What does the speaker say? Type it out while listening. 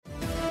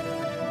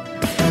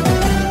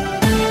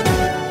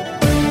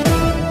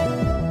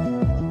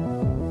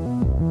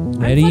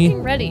ready? I'm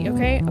fucking ready,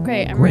 okay?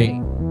 Okay, I'm Great.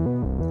 ready.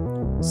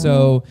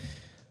 So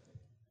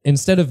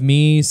instead of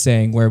me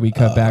saying where we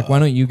cut back, why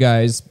don't you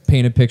guys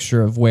paint a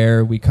picture of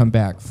where we come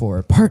back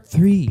for part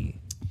 3?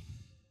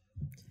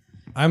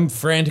 I'm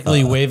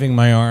frantically waving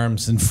my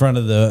arms in front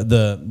of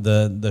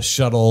the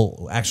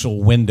shuttle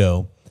actual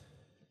window,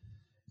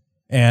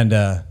 and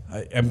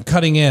I'm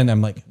cutting in.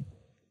 I'm like,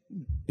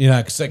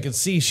 because I could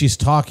see she's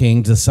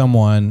talking to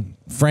someone.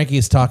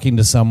 Frankie's talking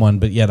to someone,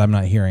 but yet I'm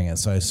not hearing it.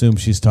 So I assume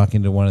she's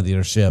talking to one of the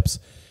other ships.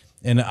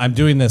 And I'm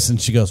doing this, and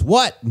she goes,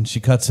 "What?" And she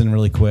cuts in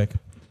really quick. All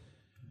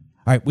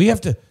right, we have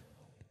to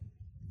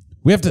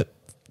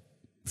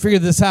figure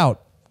this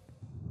out.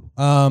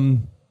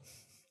 Thanks,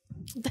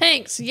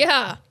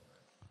 yeah.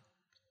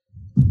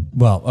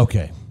 Well,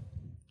 okay.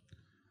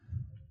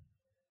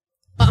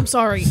 I'm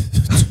sorry.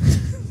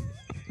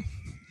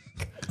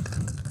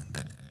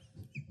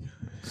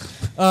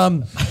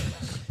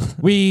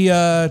 We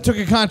took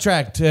a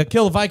contract to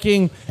kill a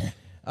Viking.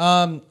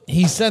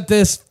 He sent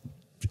this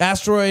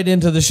asteroid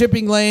into the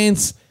shipping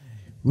lanes.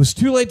 It was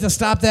too late to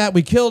stop that.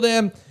 We killed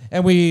him,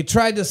 and we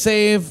tried to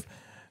save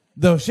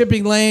the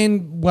shipping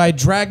lane by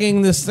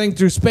dragging this thing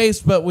through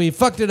space, but we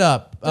fucked it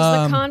up.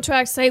 Does the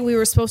contract say we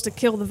were supposed to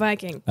kill the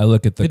Viking? I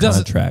look at the It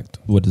doesn't- contract.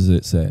 What does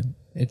it say?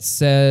 It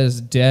says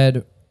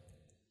dead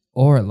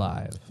or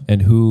alive.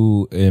 And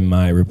who am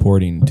I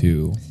reporting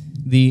to?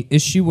 The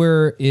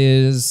issuer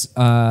is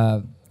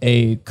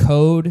a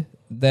code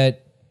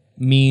that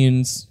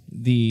means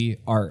the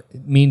art.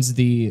 Means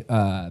the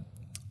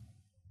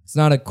it's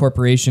not a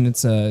corporation.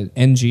 It's a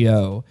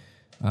NGO,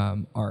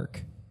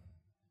 ARC,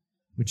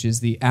 which is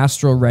the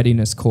Astral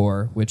Readiness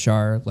Corps, which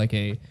are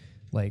a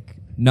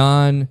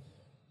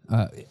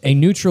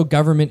neutral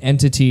government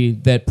entity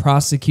that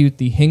prosecute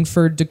the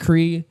Hingford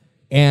Decree,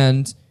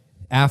 and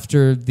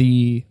after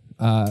the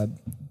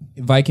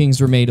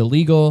Vikings were made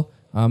illegal,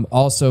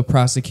 also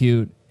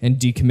prosecute and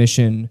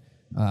decommission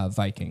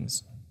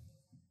Vikings.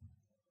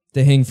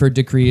 The Hingford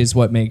Decree is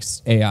what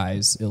makes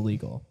AIs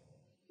illegal.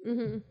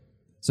 Mm-hmm.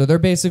 So they're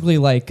basically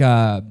like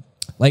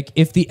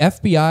if the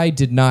FBI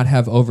did not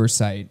have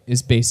oversight,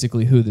 is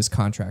basically who this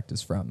contract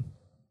is from.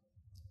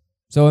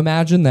 So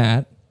imagine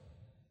that.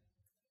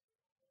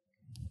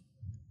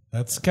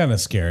 That's kind of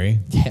scary.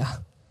 Yeah.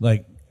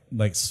 Like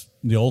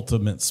the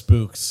ultimate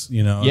spooks,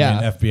 Yeah. I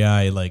mean,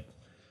 FBI,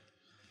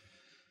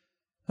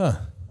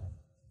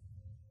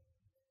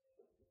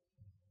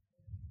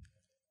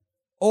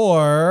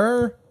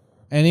 Or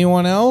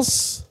anyone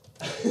else?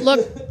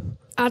 Look,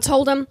 I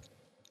told him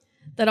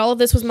that all of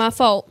this was my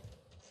fault.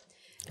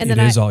 And It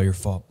then is all your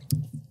fault.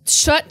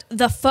 shut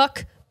the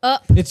fuck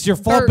up. It's your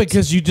fault Bert.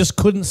 because you just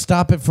couldn't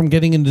stop it from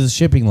getting into the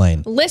shipping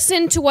lane.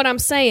 Listen to what I'm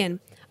saying.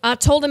 I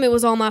told him it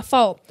was all my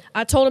fault.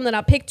 I told him that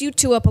I picked you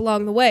two up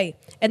along the way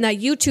and that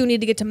you two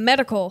need to get to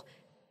medical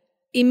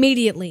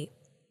immediately.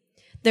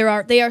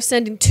 They are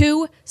sending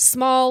 2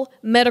 small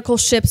medical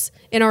ships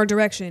in our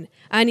direction.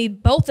 I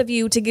need both of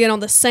you to get on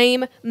the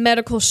same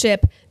medical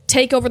ship,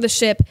 take over the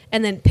ship,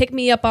 and then pick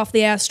me up off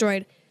the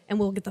asteroid, and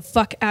we'll get the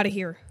fuck out of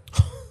here.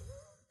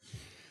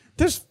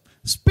 There's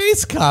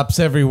space cops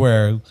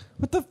everywhere.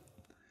 What the?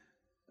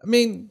 I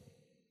mean,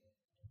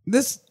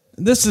 this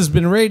has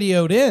been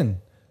radioed in.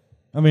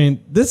 I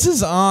mean, this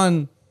is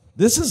logged.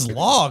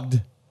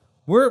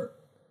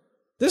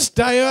 This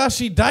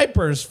Dayashi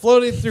diaper's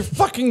floating through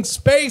fucking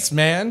space,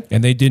 man.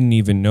 And they didn't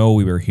even know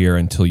we were here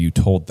until you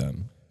told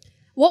them.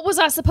 What was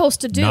I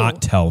supposed to do?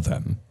 Not tell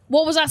them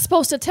What was I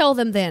supposed to tell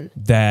them then?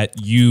 that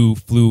you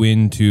flew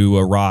into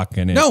a rock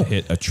and it No,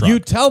 hit a truck. you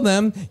tell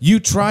them you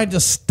tried to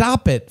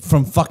stop it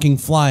from fucking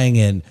flying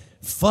in.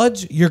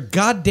 Fudge your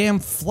goddamn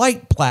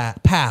flight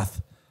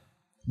path.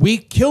 We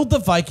killed the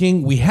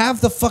Viking. We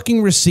have the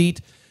fucking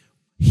receipt.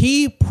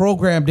 He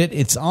programmed it.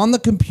 It's on the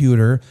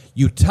computer.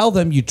 You tell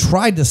them you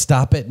tried to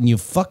stop it and you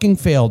fucking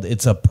failed.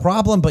 It's a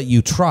problem, but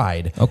you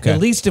tried. Okay. At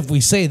least if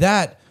we say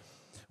that,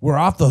 we're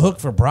off the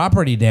hook for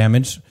property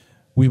damage.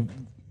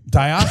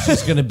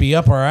 Dayashi's going to be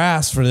up our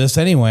ass for this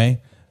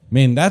anyway. I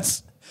mean,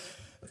 that's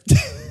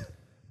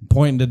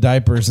pointing to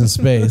diapers in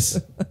space.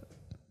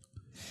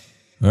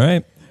 All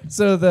right.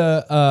 So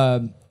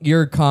the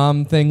your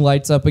comm thing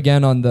lights up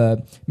again on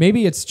the,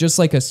 maybe it's just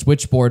like a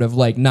switchboard of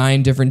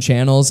 9 different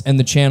channels, and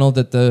the channel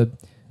that the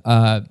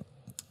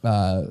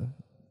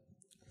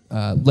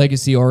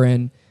Legacy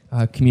Orin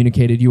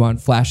communicated you on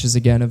flashes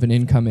again of an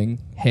incoming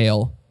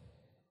hail.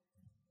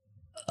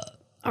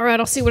 All right,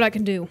 I'll see what I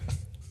can do.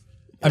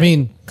 I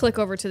mean, Click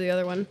over to the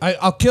other one.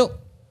 I'll kill.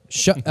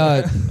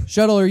 Shuttle,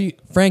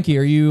 Frankie,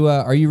 are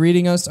you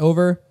reading us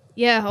over?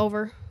 Yeah,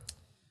 over.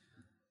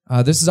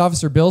 This is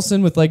Officer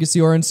Bilson with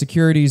Legacy Orange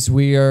Securities.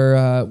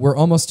 We're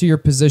almost to your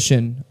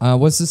position.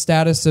 What's the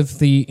status of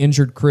the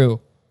injured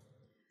crew?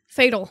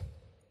 Fatal.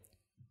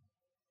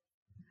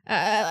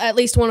 At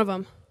least one of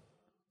them.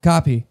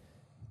 Copy.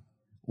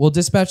 We'll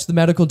dispatch the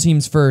medical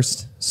teams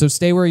first, so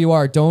stay where you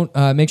are. Don't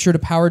make sure to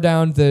power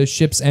down the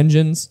ship's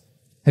engines.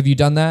 Have you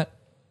done that?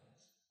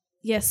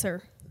 Yes,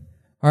 sir.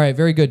 All right,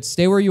 very good.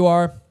 Stay where you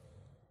are,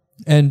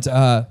 and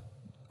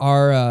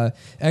Our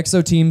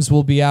exo teams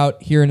will be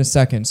out here in a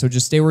second, so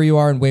just stay where you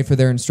are and wait for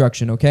their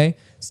instruction, okay?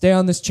 Stay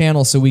on this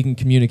channel so we can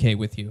communicate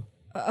with you.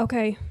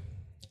 Okay.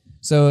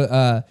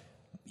 So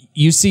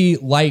you see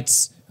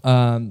lights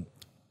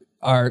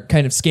are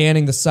kind of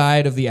scanning the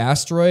side of the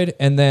asteroid,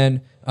 and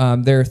then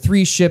there are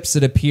 3 ships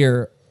that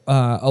appear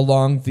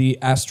along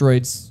the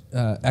asteroid's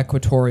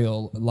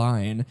equatorial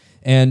line,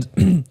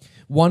 and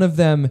one of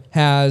them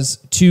has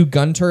 2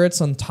 gun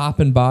turrets on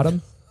top and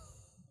bottom.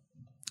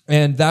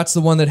 And that's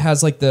the one that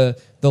has like the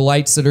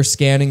lights that are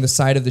scanning the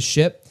side of the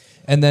ship.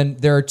 And then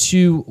there are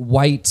 2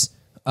 white,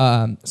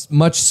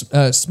 much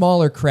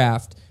smaller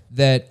craft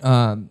that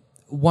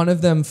one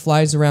of them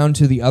flies around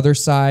to the other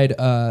side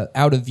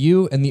out of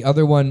view, and the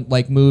other one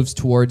like moves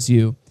towards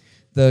you.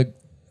 The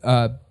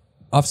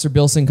Officer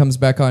Bilson comes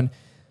back on.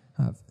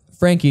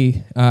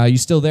 Frankie, you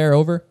still there?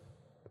 Over?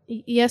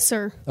 Yes,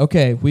 sir.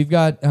 Okay, we've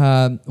got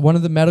one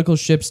of the medical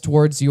ships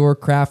towards your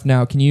craft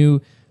now. Can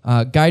you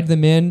guide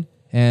them in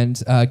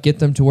and get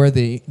them to where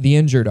the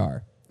injured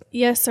are?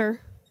 Yes, sir.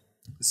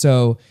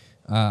 So,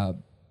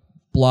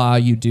 blah,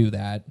 you do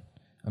that,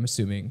 I'm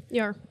assuming.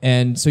 Yeah.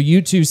 And so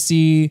you two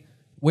see,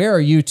 where are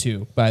you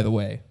two, by the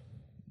way?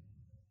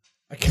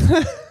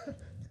 I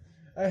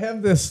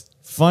have this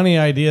funny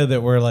idea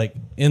that we're like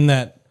in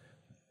that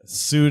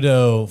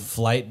pseudo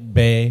flight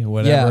bay,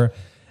 whatever,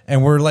 Yeah.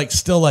 and we're like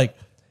still like,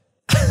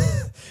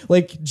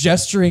 Like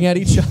gesturing at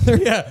each other?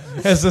 yeah.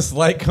 As this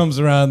light comes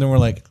around, then we're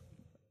like,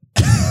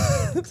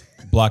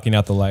 Blocking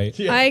out the light.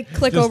 I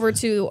click over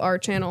to our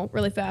channel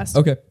really fast.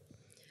 Okay.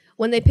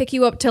 When they pick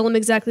you up, tell them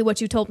exactly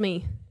what you told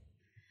me.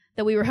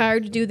 That we were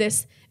hired to do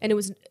this, and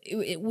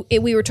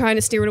we were trying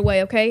to steer it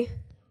away, okay?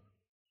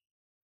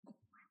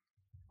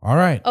 all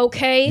right,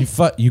 Okay?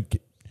 you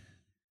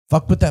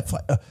fuck with that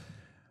flight.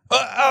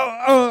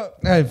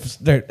 I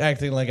start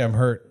acting like I'm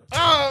hurt.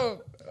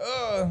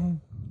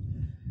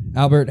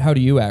 Albert, how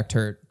do you act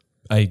hurt?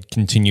 I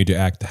continue to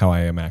act how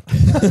I am acting.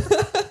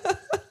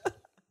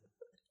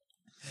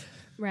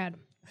 Rad.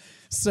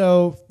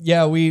 So,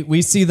 yeah,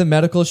 we see the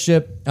medical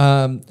ship.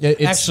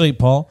 It's, Actually,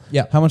 Paul,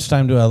 Yeah. how much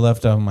time do I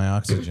left on my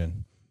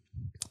oxygen?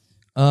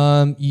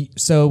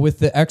 so with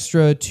the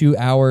extra 2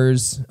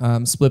 hours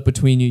split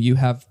between you, you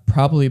have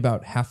probably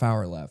about half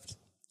hour left.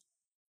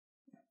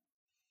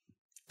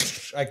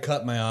 I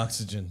cut my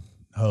oxygen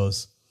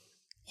hose.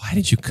 Why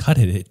did you cut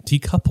it? It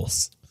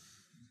decouples.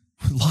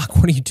 Locke,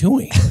 what are you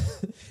doing?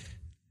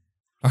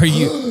 Are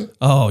you...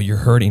 Oh, you're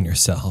hurting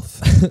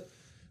yourself.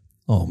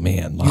 Oh,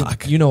 man,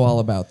 Locke. You know all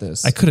about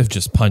this. I could have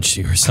just punched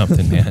you or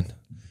something, man.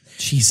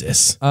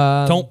 Jesus.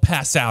 Don't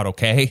pass out,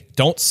 okay?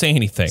 Don't say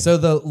anything. So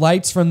the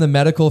lights from the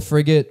medical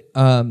frigate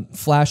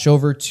flash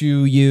over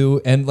to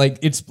you, and like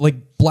it's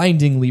like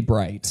blindingly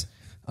bright.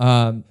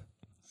 And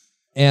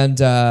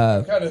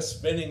I'm kind of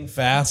spinning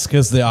fast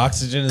because the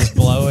oxygen is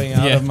blowing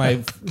out Yeah. of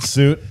my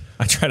suit.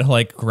 I try to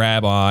like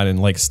grab on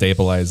and like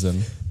stabilize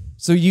him.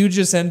 so you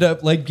just end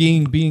up like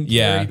being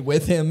Yeah. carried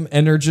with him,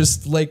 and are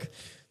just like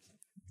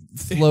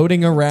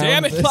floating around.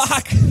 Damn it, this-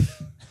 Locke!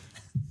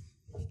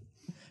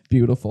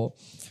 Beautiful.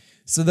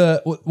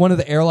 So one of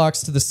the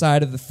airlocks to the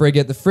side of the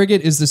frigate. The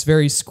frigate is this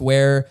very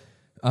square,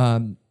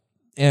 and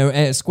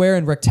square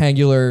and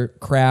rectangular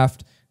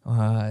craft.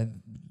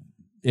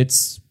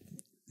 It's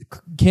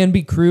can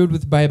be crewed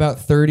with by about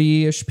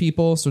 30-ish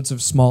people, so it's a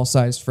small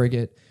sized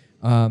frigate.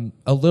 A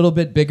little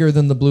bit bigger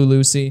than the Blue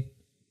Lucy,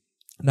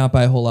 not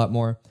by a whole lot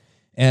more.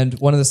 And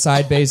one of the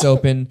side bays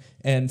open,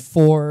 and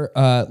 4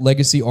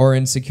 Legacy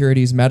Orin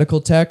Securities medical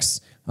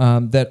techs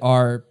that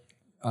are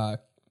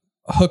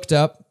hooked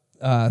up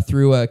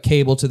through a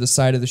cable to the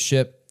side of the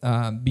ship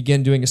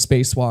begin doing a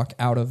spacewalk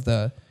out of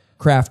the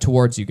craft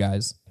towards you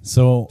guys,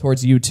 So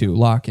towards you two,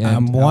 Locke and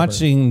I'm Albert.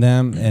 watching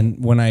them,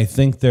 and when I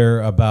think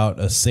they're about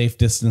a safe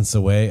distance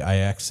away, I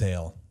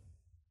exhale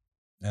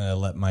and I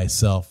let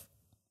myself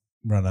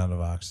run out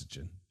of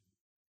oxygen.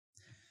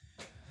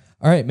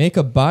 All right, make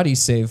a body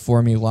save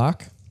for me,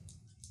 Locke.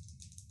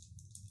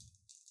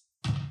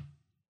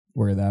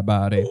 Where that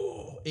body?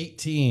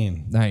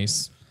 18.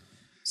 Nice.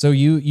 So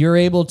you're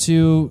able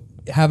to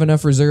have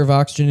enough reserve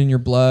oxygen in your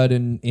blood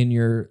and in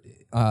your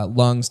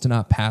lungs to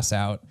not pass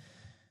out.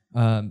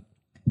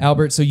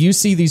 Albert, so you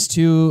see these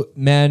 2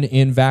 men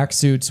in vac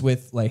suits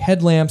with like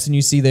headlamps, and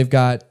you see they've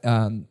got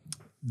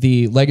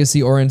the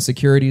Legacy Orin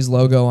Securities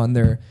logo on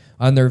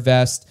their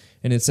vest,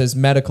 and it says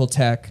medical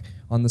tech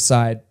on the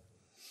side.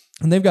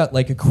 And they've got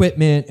like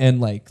equipment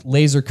and like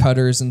laser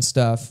cutters and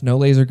stuff. No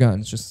laser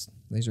guns, just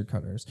laser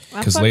cutters.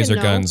 Because laser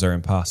guns are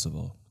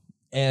impossible.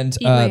 And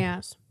Eat my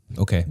ass.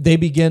 Okay. they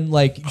begin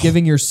like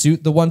giving your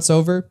suit the once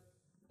over.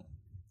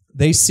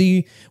 They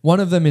see one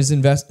of them is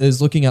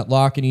looking at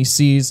Locke, and he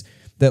sees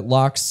that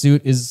Locke's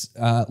suit is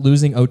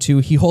losing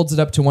O2. He holds it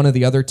up to one of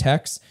the other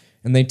techs,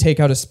 and they take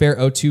out a spare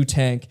O2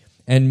 tank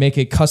and make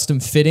a custom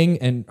fitting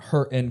and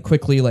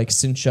quickly like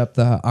cinch up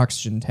the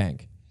oxygen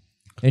tank.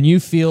 And you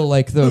feel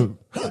like the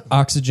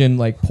oxygen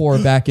like pour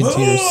back into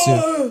your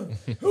suit.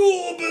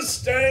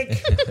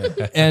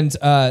 And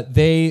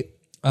they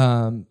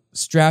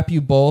strap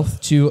you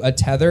both to a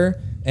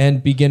tether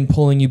and begin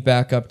pulling you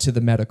back up to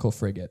the medical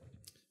frigate.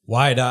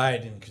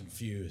 Wide-eyed and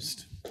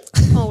confused.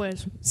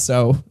 Always.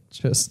 So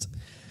just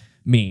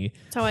me.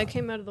 That's how I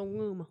came out of the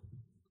womb.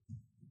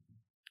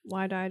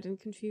 Wide-eyed and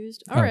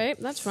confused. All right,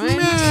 that's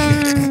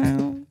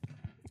fine.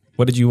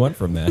 What did you want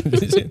from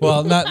that?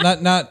 Well,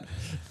 not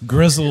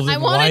grizzled I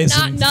and wanted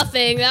not wizened.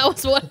 nothing.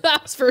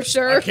 That was for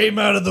sure. Came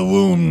out of the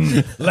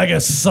womb like a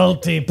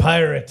salty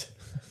pirate,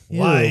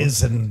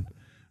 wise and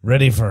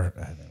ready for.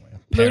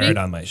 Parrot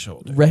on my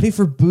shoulder. Ready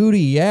for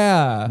booty,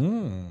 yeah.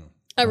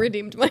 I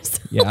redeemed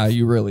myself. Yeah,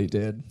 you really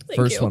did.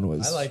 First you. one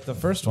was. I like the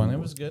first one. It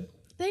was good.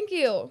 Thank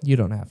you. You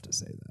don't have to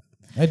say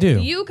that. I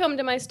do. You come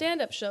to my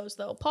stand-up shows,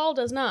 though. Paul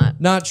does not.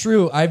 Not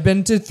true. I've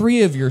been to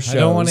 3 of your shows. I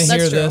don't want to That's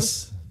hear true.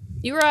 this.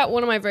 You were at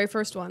one of my very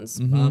first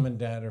ones. Mom and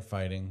Dad are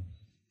fighting.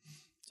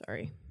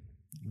 Sorry.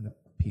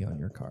 pee on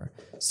your car.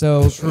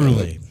 So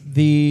Truly.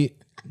 the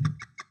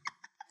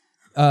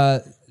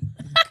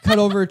cut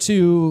over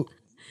to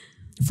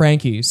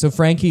Frankie. So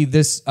Frankie,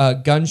 this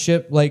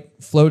gunship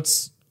like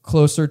floats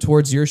closer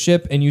towards your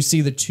ship, and you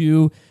see the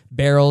 2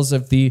 barrels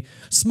of the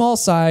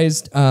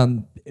small-sized.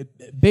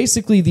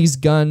 Basically, these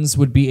guns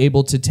would be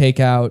able to take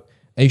out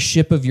a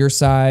ship of your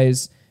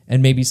size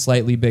and maybe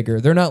slightly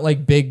bigger. They're not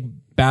like big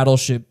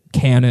battleship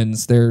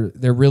cannons. They're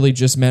really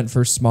just meant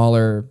for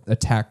smaller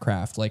attack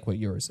craft, like what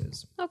yours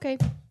is. Okay.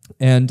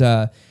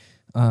 And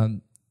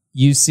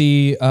you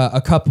see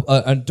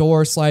a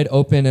door slide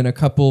open, and a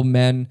couple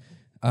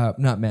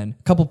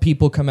couple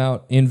people come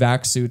out in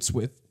vac suits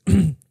with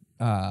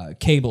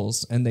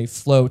cables, and they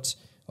float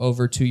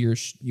over to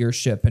your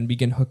ship and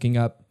begin hooking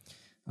up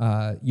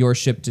your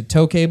ship to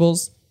tow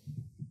cables.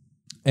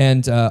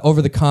 And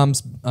over the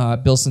comms,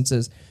 Bilson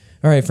says,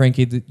 "All right,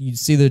 Frankie, you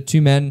see the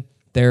 2 men?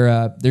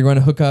 They're going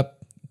to hook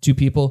up 2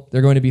 people.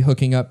 They're going to be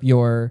hooking up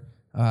your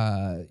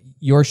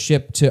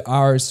ship to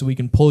ours so we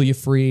can pull you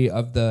free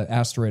of the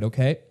asteroid,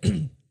 okay?"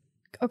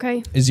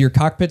 Okay. Is your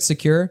cockpit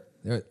secure?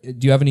 Do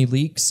you have any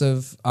leaks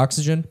of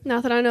oxygen?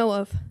 Not that I know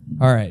of.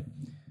 All right.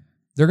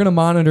 They're going to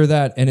monitor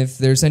that, and if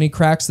there's any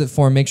cracks that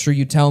form, make sure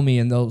you tell me,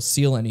 and they'll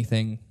seal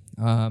anything.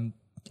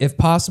 If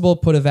possible,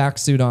 put a vac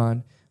suit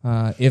on.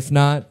 If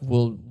not,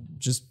 we'll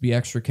just be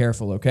extra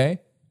careful, okay?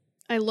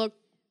 I look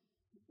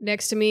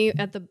next to me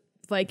at the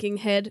Viking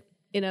head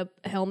in a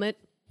helmet.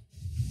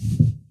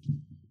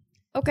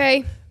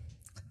 Okay.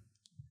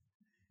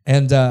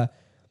 And all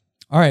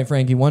right,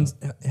 Frankie,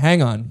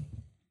 hang on.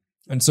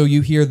 And so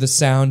you hear the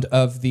sound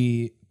of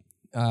the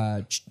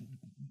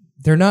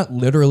they're not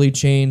literally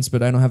chains,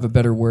 but I don't have a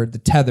better word, the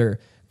tether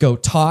go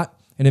taut,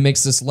 and it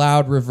makes this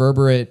loud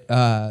reverberate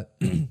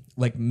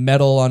like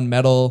metal on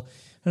metal.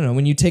 I don't know,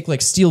 when you take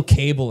like steel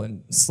cable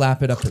and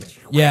slap it up.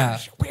 Yeah,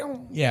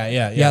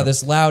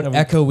 this loud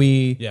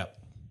echoey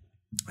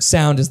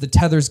sound as the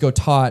tethers go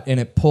taut, and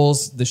it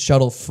pulls the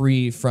shuttle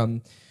free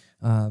from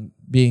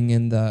being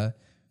in the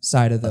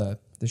side of the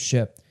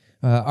ship.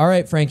 All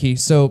right, Frankie,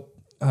 so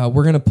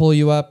we're going to pull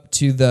you up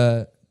to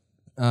the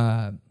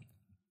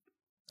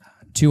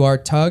to our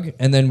tug,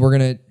 and then we're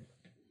going to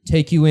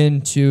take you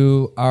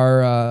into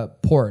our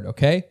port,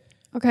 okay?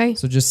 Okay.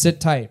 So just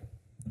sit tight.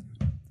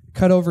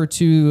 Cut over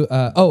to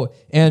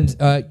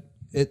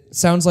it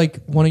sounds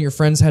like one of your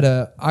friends had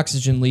a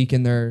oxygen leak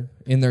in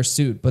their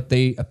suit, but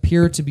they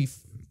appear to be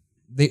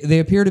they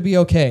appear to be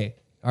okay.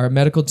 Our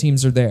medical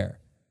teams are there.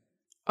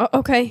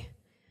 Okay.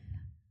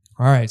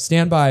 All right,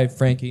 stand by,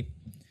 Frankie.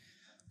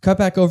 Cut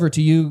back over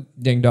to you,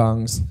 ding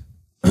dongs.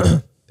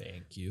 Thank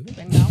you.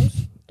 Ding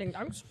dongs. Ding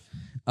dongs.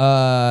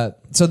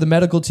 So the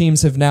medical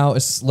teams have now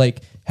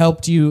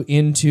helped you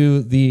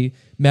into the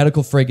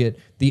medical frigate.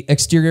 The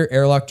exterior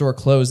airlock door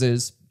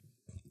closes,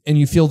 and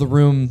you feel the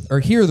room or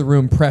hear the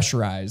room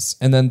pressurize,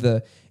 and then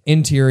the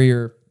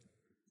interior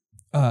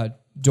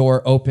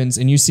door opens,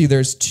 and you see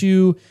there's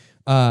 2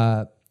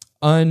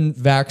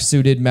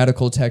 unvac-suited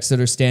medical techs that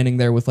are standing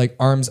there with like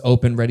arms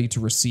open, ready to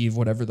receive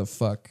whatever the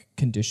fuck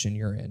condition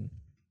you're in.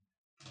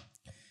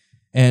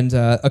 And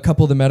a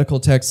couple of the medical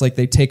techs, like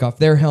they take off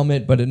their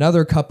helmet, but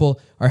another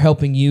couple are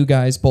helping you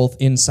guys both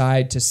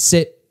inside to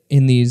sit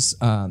in these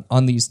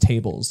on these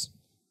tables,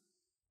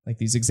 like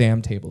these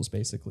exam tables,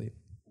 basically.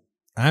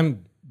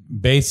 I'm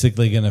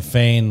basically going to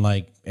feign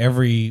I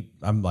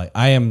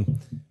am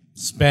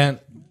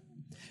spent.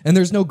 And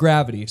there's no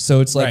gravity,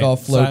 so it's like Right. all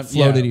So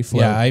floatity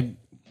float. Yeah,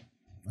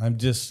 I'm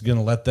just going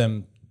to let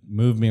them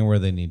move me where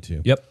they need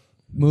to. Yep.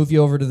 Move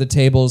you over to the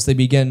tables. They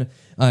begin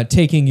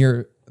taking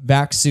your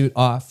vac suit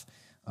off,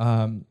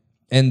 and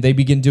they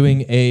begin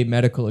doing a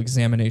medical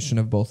examination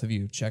of both of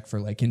you. Check for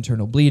like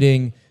internal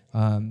bleeding,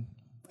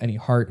 any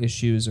heart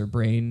issues or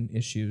brain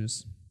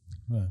issues.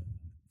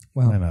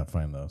 Why not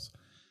find those?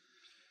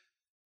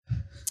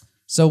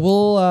 So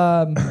we'll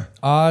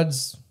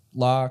odds,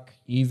 lock,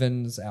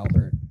 evens,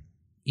 Albert.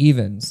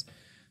 Evens.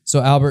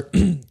 So Albert,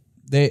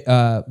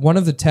 one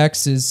of the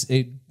techs is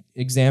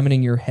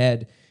examining your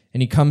head,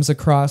 and he comes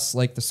across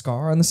like the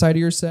scar on the side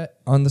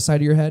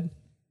of your head.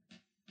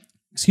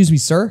 Excuse me,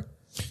 sir.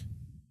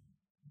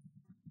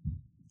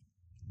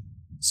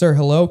 Sir,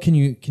 hello. Can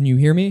you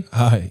hear me?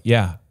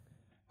 Yeah.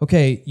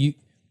 Okay,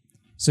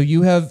 So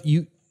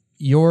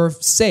you're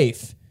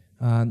safe.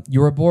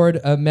 You're aboard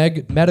a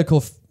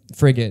medical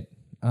frigate.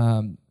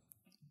 My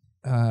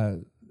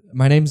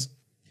name's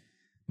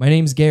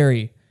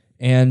Gary,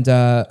 and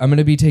I'm going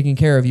to be taking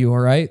care of you. All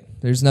right.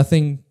 There's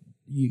nothing.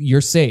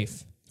 You're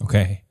safe.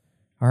 Okay.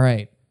 All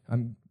right.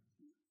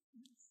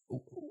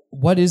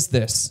 What is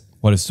this?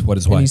 What is And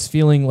what? he's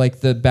feeling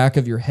like the back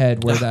of your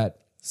head where that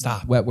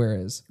Stop.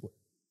 wetware is.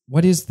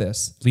 What is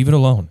this? Leave it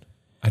alone.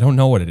 I don't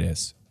know what it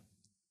is.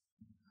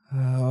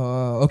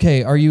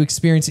 Okay. Are you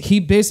experiencing? He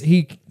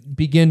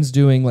begins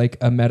doing like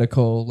a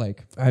medical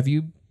like. Are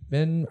you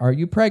pregnant?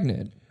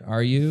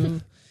 Are you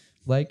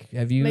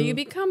have you? May you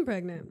become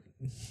pregnant.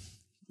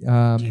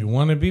 Do you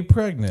want to be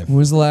pregnant? When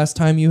was the last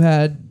time you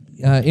had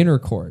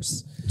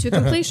intercourse? To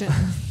completion.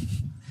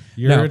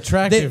 You're No.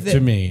 attractive They- to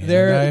me.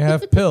 they're- And I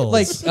have pills.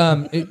 Like,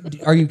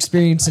 are you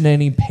experiencing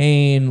any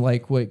pain?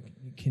 Like,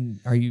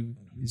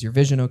 is your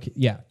vision okay?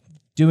 Yeah,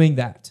 doing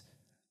that.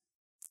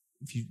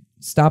 If you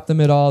stop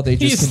them at all, they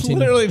just he's continue.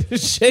 literally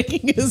just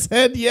shaking his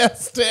head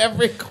yes to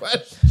every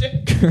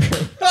question.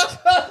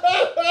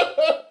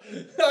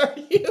 Are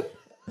you?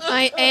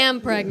 I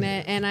am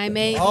pregnant, and I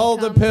may All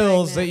the become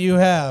pills that pregnant. you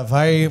have,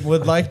 I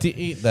would like to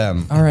eat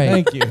them. All right.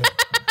 Thank you.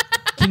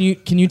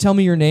 Can you tell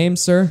me your name,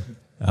 sir?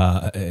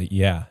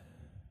 Yeah.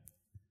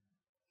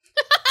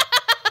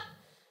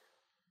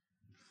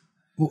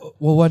 Well,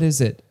 what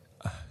is it?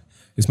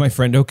 Is my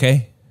friend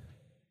okay?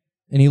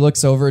 And he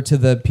looks over to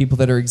the people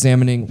that are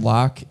examining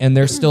Locke, and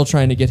they're still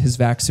trying to get his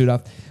vac suit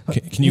off.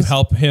 Can you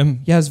help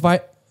him? Yeah,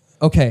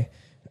 okay.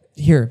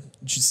 Here,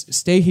 just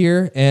stay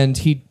here. And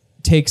he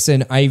takes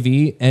an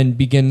IV and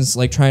begins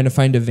like trying to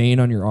find a vein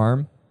on your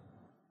arm.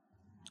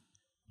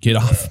 Get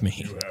off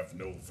me. have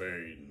no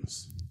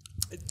veins.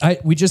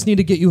 We just need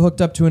to get you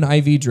hooked up to an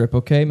IV drip,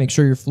 okay? Make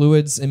sure your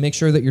fluids and make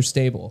sure that you're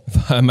stable.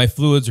 My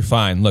fluids are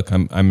fine. Look,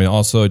 I'm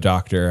also a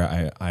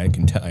doctor. I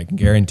can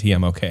guarantee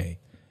I'm okay.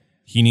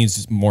 He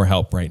needs more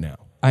help right now.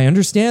 I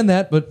understand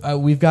that, but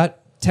we've got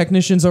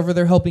technicians over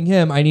there helping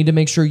him. I need to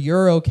make sure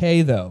you're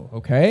okay, though,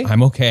 okay?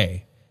 I'm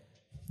okay.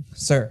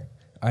 Sir,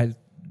 I'm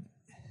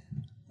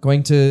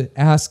going to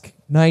ask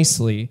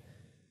nicely,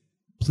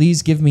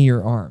 please give me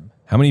your arm.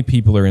 How many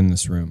people are in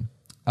this room?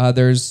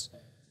 There's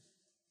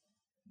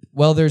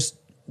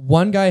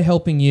one guy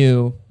helping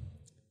you.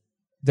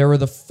 There were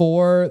the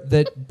 4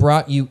 that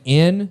brought you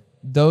in.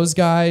 Those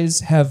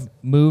guys have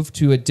moved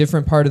to a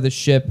different part of the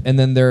ship, and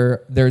then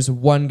there's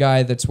one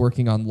guy that's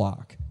working on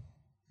Locke.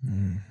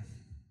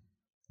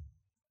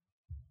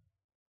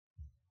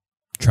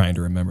 Trying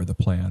to remember the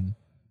plan.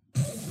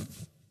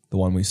 The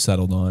one we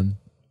settled on.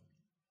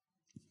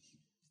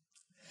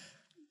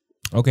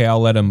 Okay, I'll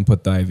let him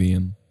put the IV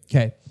in.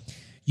 Okay.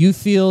 You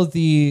feel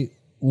the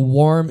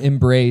warm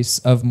embrace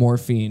of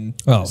morphine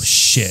Oh,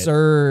 shit.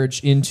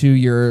 surge into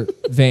your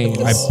veins.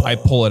 I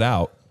pull it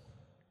out.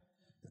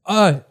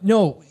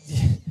 No.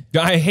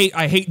 I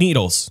hate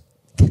needles.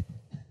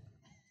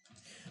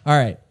 All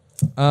right.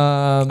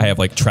 I have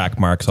like track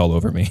marks all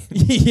over me.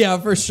 Yeah,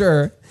 for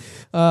sure.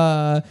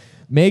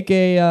 Make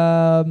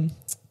a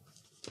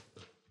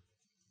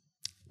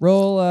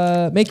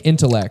roll. Make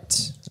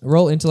intellect.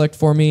 Roll intellect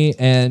for me,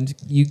 and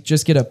you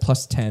just get a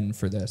 +10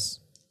 for this.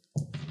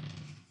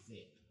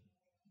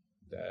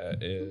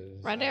 That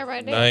is Right there,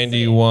 right there.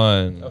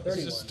 91.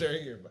 Just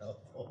stirring your mouth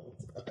all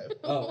the time.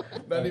 Oh,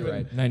 Not even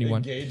right, 91.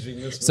 engaging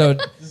this. So,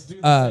 Just do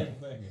the same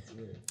thing. It's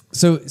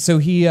weird. so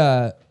he,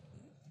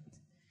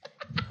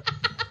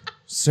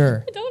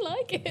 sir, I don't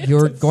like it.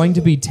 you're going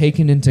to be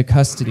taken into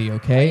custody.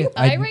 Okay,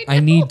 Are you high right I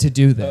now? need to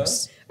do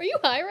this. Are you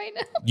high right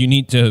now? You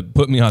need to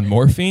put me on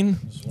morphine?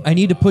 I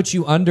need to put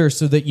you under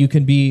so that you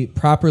can be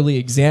properly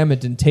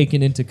examined and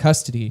taken into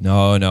custody.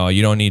 No,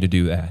 you don't need to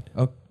do that.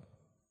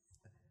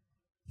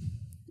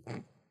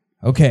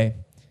 Okay.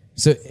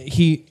 So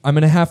I'm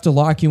going to have to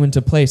lock you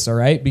into place, all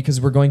right? Because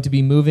we're going to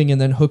be moving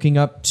and then hooking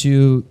up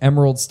to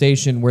Emerald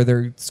Station where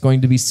there's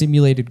going to be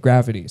simulated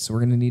gravity. So we're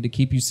going to need to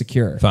keep you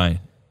secure. Fine.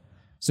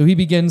 So he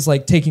begins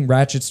like taking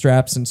ratchet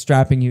straps and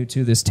strapping you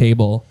to this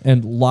table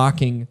and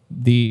locking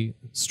the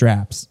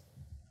straps.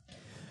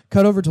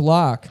 Cut over to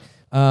Locke.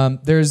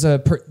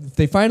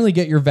 They finally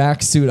get your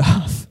vac suit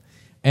off,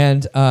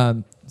 and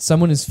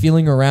someone is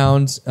feeling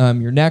around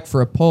your neck for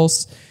a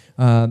pulse.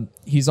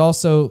 He's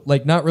also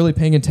like not really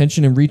paying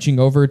attention and reaching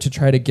over to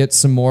try to get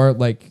some more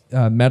like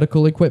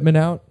medical equipment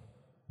out.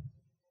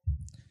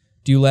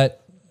 Do you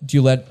let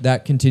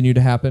that continue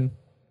to happen?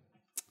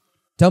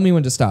 Tell me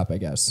when to stop, I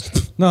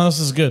guess. No, this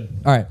is good.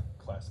 All right.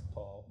 Classic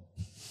Paul.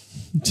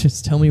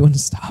 Just tell me when to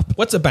stop.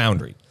 What's a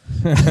boundary?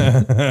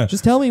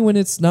 Just tell me when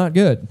it's not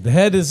good. The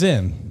head is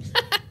in.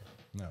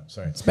 No,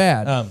 sorry. It's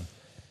bad.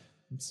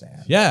 It's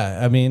sad. Yeah,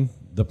 I mean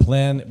the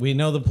plan. We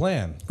know the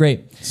plan.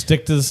 Great.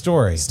 Stick to the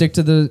story. Stick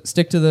to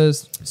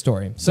the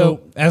story.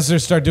 So as they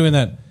start doing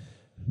that,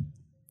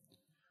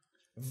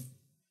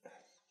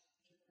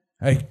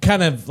 I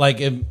kind of like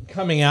am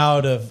coming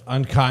out of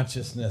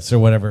unconsciousness or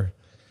whatever.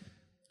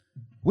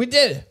 We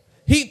did.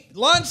 He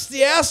launched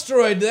the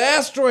asteroid. The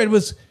asteroid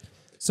was.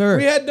 Sir,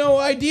 We had no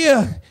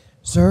idea.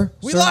 Sir?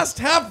 We Sir?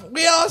 lost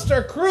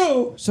our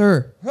crew.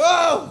 Sir.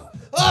 Oh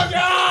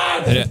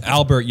God! And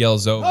Albert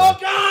yells over. Oh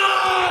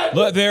God!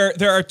 Look,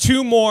 there are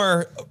 2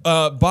 more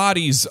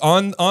bodies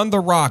on the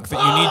rock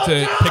that you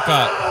need to pick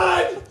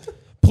up.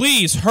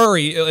 Please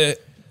hurry.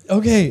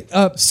 Okay.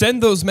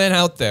 Send those men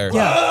out there.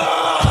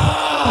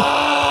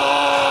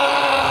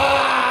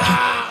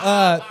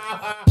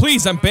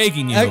 Please, I'm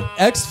begging you.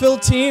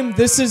 Exfil team,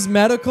 this is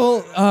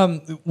medical.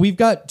 We've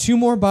got 2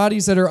 more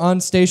bodies that are on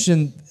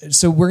station,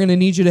 so we're going to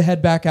need you to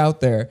head back out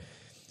there.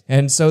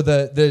 And so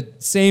the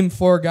same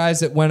 4 guys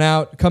that went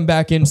out come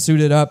back in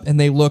suited up, and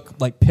they look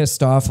like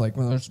pissed off, like,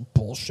 well, that's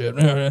bullshit,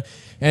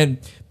 and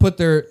put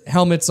their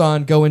helmets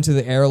on, go into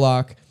the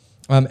airlock.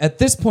 At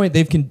this point,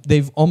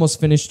 they've almost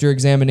finished your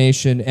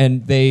examination,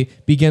 and they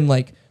begin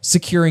like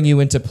securing you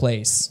into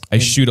place. I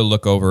shoot a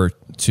look over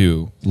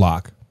to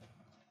Locke.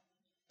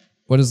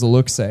 What does the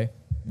look say?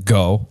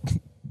 Go.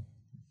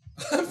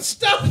 I'm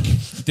stuck.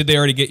 Did they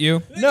already get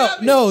you?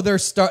 No, they're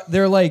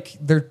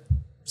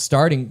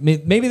starting.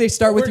 Maybe they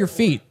start with your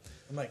feet.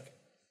 I'm like,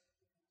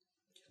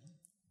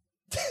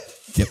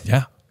 Yep.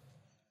 Yeah.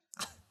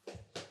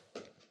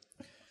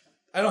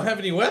 I don't have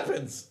any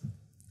weapons.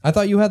 I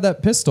thought you had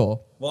that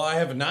pistol. Well, I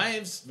have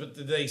knives, but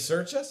did they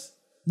search us?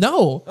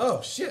 No.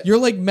 Oh shit! You're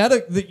like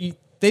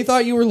they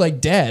thought you were like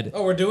dead.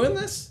 Oh, we're doing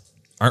this?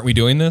 Aren't we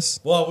doing this?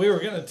 Well, we were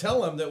gonna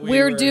tell them that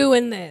We're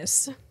doing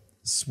this.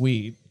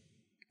 Sweet.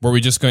 Were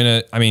we just going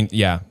to? I mean,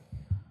 yeah.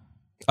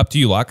 Up to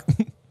you, Locke.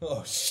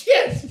 Oh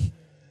shit!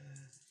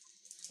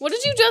 What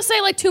did you just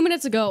say like 2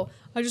 minutes ago?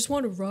 I just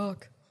want to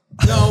rock.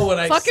 No, what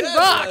I Fucking said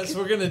rock. was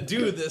we're gonna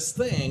do this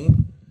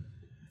thing.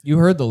 You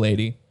heard the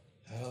lady.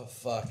 Oh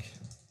fuck!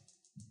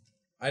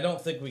 I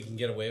don't think we can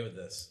get away with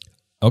this.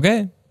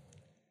 Okay.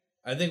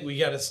 I think we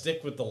got to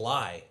stick with the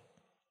lie.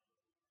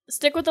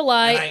 Stick with the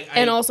lie And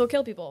and I- also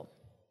kill people.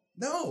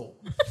 No.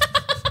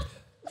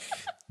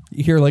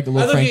 You hear like a I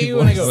little look at Frankie you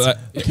and I voice.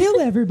 go, Kill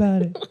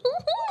everybody.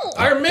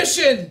 Our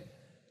mission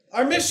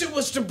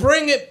was to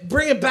bring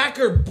it back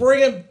or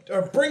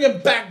bring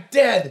him back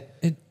dead.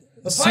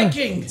 A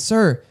Viking.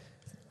 Sir,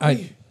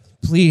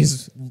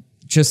 please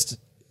just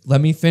let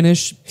me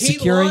finish He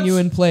securing you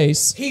in launched-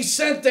 place. He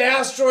sent the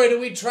asteroid and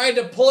we tried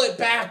to pull it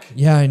back.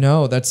 Yeah, I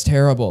know. That's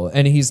terrible.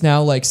 And he's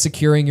now like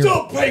securing your.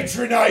 Don't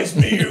patronize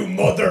me, you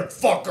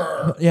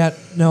motherfucker! Yeah,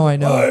 no, I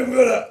know. I'm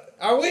gonna.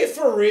 Are we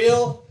for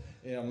real?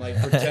 Yeah, I'm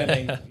like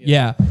pretending.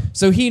 Yeah.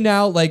 So he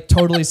now like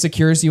totally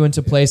secures you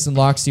into place and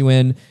locks you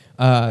in.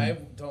 I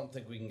don't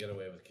think we can get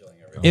away with killing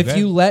everyone. If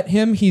you let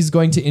him, he's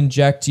going to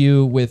inject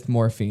you with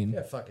morphine.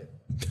 Yeah, fuck it.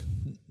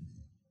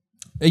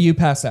 You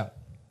pass out.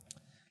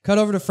 Cut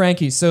over to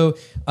Frankie. So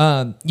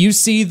you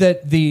see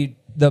that the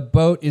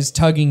boat is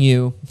tugging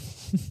you.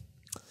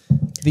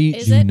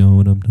 Is it? know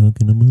what I'm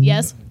talking about?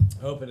 Yes.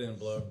 Hope it didn't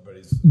blow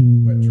everybody's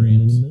wet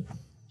dreams.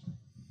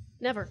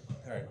 Never.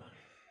 All right.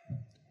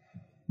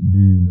 Do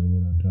you know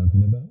what I'm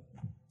talking about?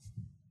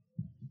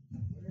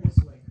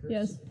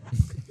 Yes.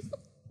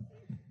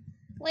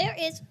 Where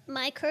is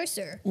my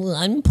cursor? Well,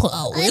 I'm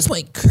Paul. Where's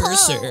my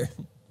cursor?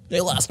 I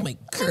lost my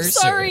cursor. I'm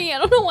sorry. I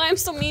don't know why I'm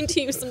so mean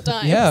to you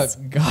sometimes. Yeah,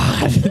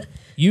 God.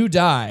 You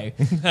die.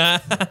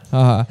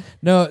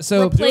 No,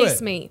 so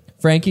Replace me.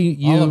 Frankie,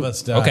 you All of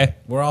us die. Okay.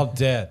 We're all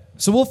dead.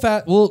 So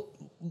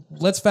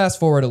let's fast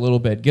forward a little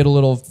bit, get a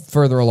little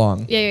further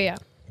along. Yeah.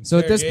 So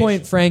at this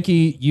point,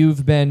 Frankie,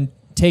 you've been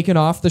taken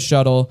off the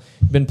shuttle,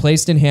 been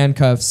placed in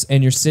handcuffs,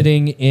 and you're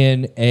sitting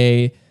in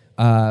a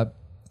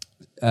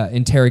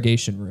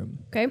interrogation room.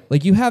 Okay.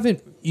 Like you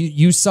haven't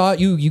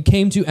you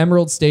came to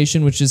Emerald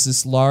Station, which is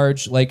this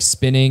large like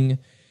spinning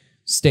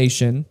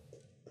station.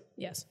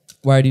 Yes.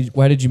 Why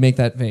did you make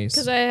that face?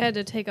 Because I had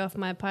to take off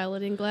my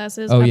piloting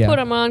glasses. Oh, I yeah. put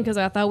them on because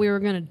I thought we were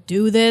going to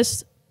do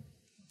this.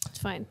 It's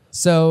fine.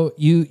 So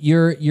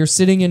you're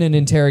sitting in an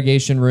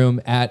interrogation room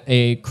at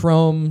a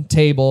chrome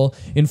table.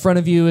 In front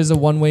of you is a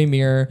one-way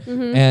mirror,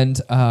 and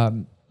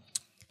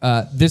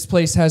this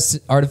place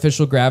has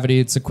artificial gravity.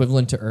 It's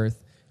equivalent to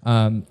Earth.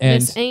 And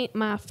This ain't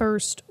my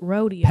first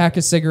rodeo. pack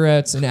of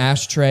cigarettes, an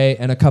ashtray,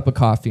 and a cup of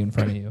coffee in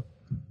front of you.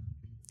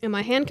 Am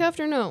I handcuffed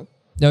or no?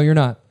 No, you're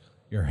not.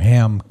 You're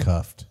ham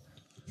cuffed.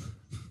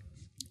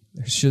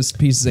 There's just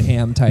pieces of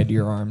ham tied to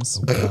your arms.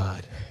 Oh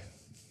God.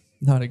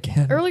 Not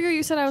again. Earlier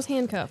you said I was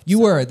handcuffed. You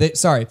were. They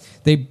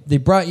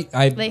brought you.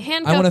 They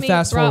handcuffed I want me, to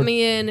fast brought forward.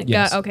 me in.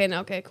 Yes.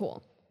 Okay,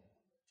 cool.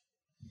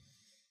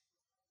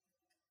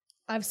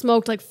 I've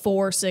smoked like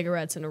 4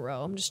 cigarettes in a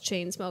row. I'm just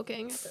chain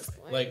smoking at this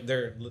point. Like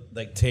they're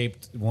like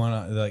taped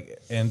one like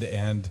end to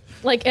end.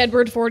 Like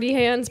Edward 40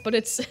 hands, but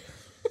it's...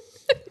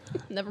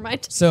 Never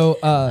mind. So,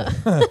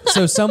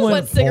 so someone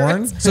What,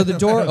 cigarettes? So the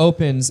door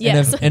opens,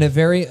 Yes. and a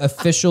very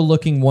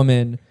official-looking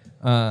woman.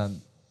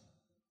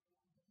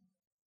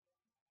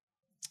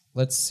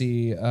 Let's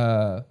see.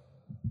 I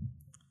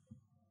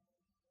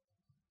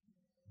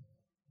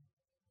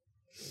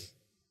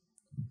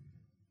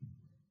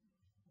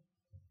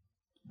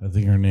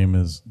think her name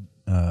is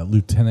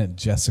Lieutenant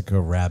Jessica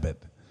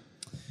Rabbit.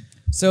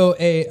 So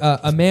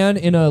a man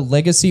in a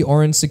Legacy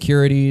Orange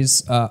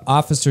Securities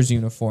officer's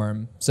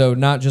uniform, so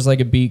not just like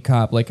a beat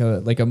cop, like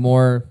a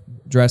more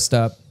dressed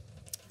up,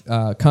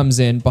 comes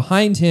in.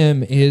 Behind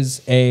him is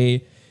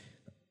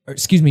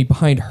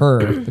behind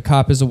her. The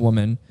cop is a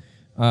woman.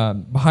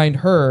 Behind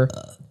her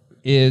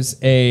is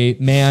a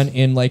man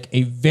in like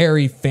a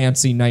very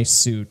fancy, nice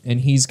suit, and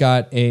he's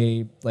got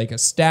a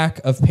stack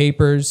of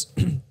papers.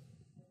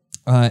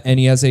 And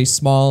he has a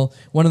small,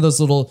 one of those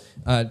little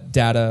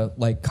data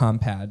like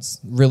compads.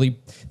 Really,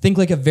 think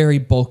like a very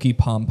bulky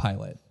Palm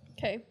Pilot.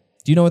 Okay.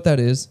 Do you know what that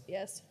is?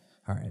 Yes.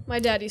 All right. My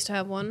dad used to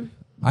have one.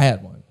 I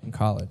had one in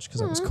college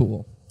because I was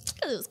cool.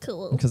 It was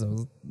cool. Because I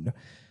was.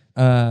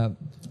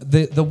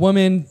 The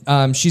woman,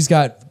 she's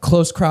got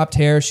close cropped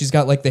hair. She's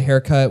got like the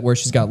haircut where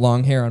she's got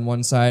long hair on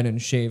one side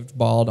and shaved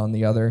bald on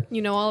the other.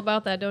 You know all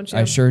about that, don't you?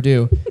 I sure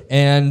do.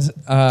 And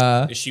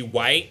Is she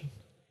white?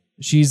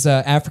 she's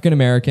African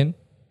American.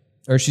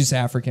 Or she's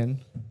African.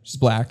 She's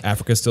black.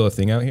 Africa's still a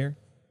thing out here?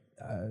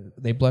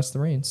 They bless the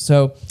rains.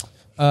 So, Is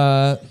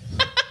that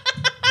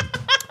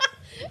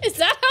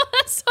how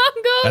that song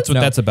goes? That's what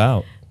No. that's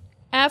about.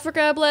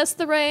 Africa bless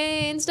the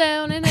rains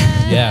down in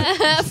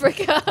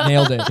Africa.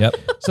 nailed it. Yep.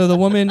 So the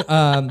woman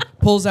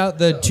pulls out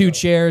the two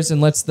chairs and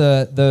lets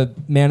the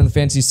man in the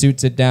fancy suit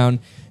sit down,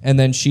 and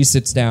then she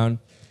sits down.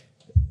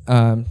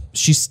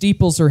 She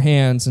steeples her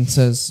hands and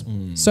says,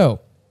 "So,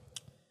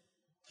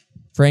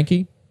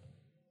 Frankie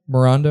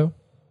Mirando,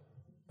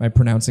 am I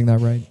pronouncing that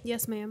right?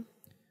 Yes, ma'am.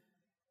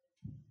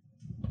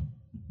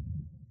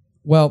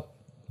 Well,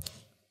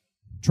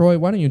 Troy,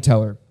 why don't you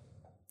tell her?"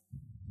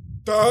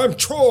 I'm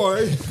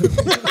Troy.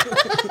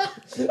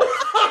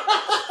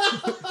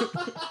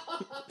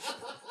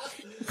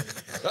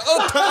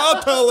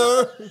 I'll tell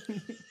her.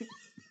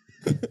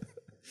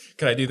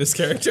 Can I do this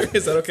character?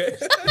 Is that okay?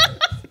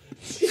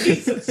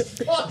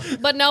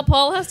 But now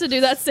Paul has to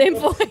do that same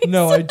voice.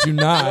 No, I do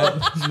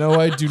not. No,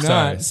 I do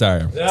not.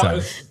 Sorry.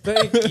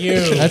 Thank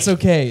you. That's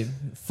okay.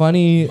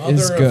 Funny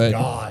is Mother of good.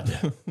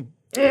 God.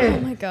 Oh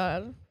my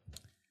god.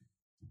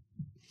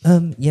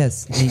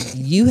 Yes,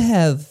 you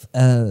have,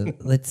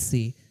 let's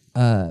see,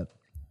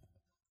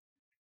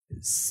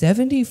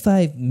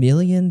 $75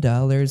 million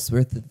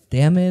worth of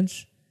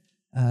damage,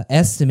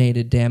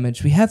 estimated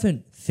damage. We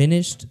haven't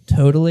finished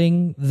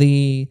totaling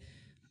the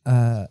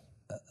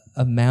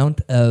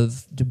amount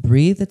of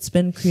debris that's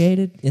been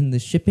created in the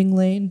shipping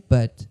lane,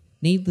 but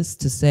needless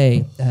to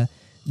say,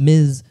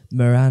 Ms.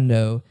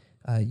 Mirando,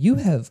 you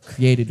have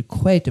created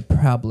quite a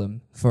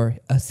problem for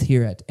us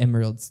here at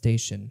Emerald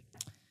Station.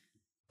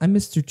 I'm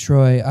Mr.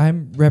 Troy.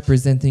 I'm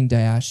representing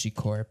Dayashi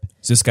Corp.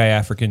 Is this guy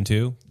African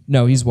too?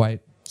 No, he's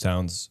white.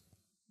 Sounds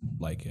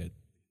like it.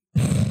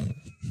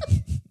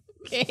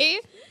 Okay.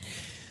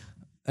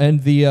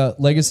 And the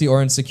Legacy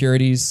Orange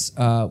Securities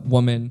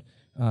woman,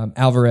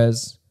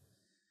 Alvarez,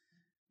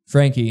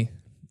 Frankie,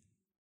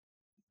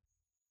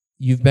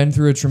 you've been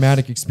through a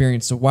traumatic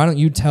experience, so why don't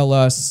you tell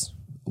us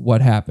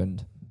what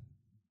happened?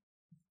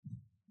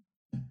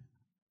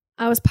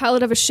 I was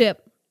pilot of a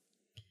ship,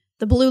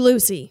 the Blue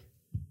Lucy,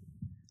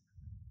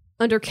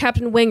 under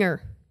Captain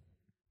Winger.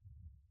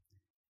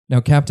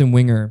 Now, Captain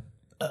Winger,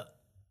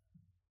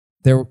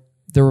 there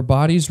were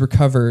bodies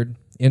recovered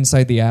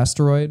inside the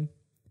asteroid.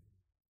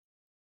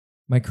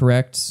 Am I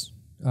correct?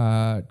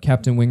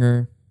 Captain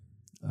Winger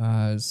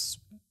is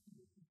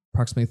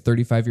approximately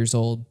 35 years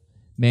old,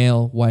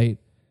 male, white,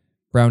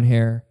 brown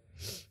hair.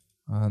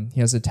 He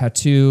has a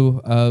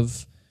tattoo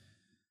of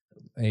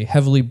a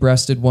heavily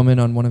breasted woman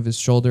on one of his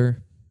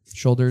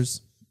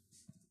shoulders.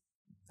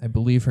 I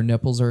believe her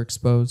nipples are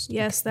exposed.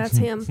 Yes, that's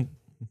him.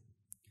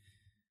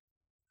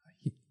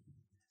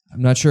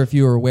 I'm not sure if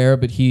you were aware,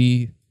 but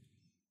he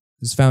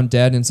was found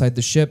dead inside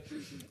the ship.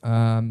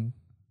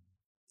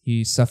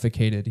 He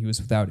suffocated. He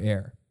was without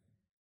air.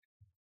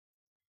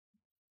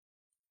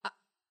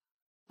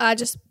 I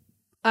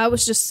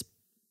was just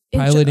in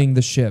Piloting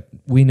the ship.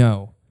 We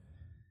know.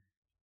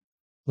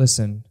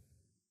 Listen.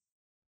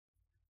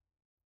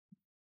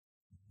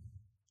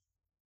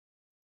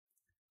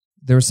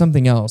 There was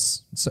something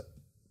else. So,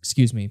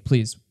 excuse me,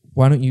 please.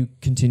 Why don't you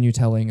continue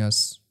telling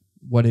us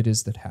what it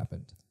is that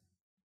happened?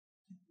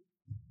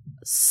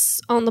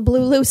 on the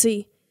Blue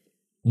Lucy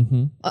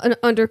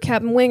under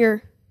Captain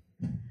Winger.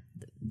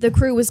 The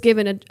crew was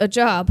given a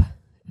job.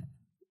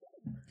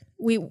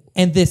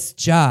 And this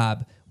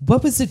job,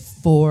 what was it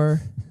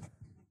for?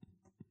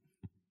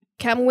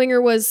 Captain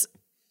Winger was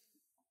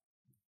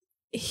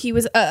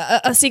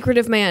a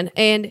secretive man,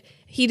 and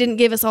he didn't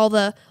give us all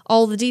the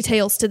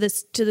details to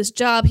this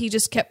job. He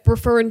just kept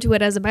referring to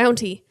it as a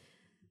bounty.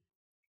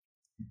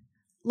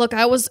 Look,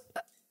 I was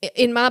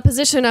in my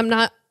position. I'm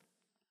not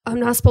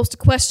supposed to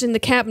question the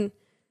captain,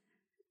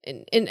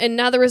 and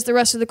neither is the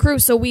rest of the crew.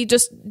 So we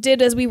just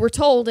did as we were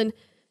told, and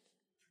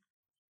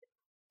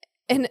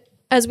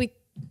as we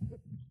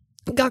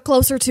got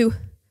closer to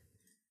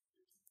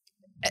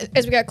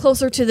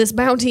this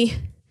bounty,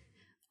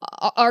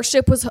 our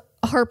ship was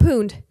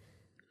harpooned.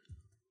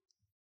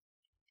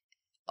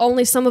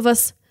 Only some of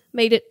us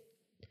made it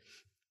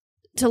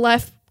to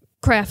life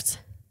crafts,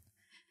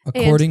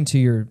 According to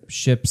your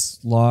ship's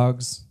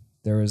logs,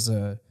 there was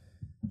a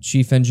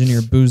chief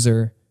engineer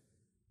Boozer,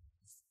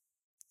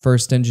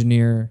 first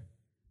engineer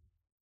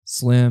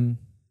Slim,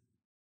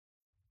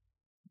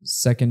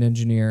 second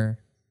engineer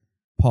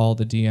Paul,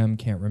 the DM,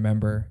 can't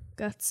remember.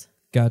 Guts.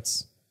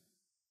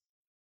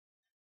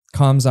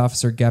 Comms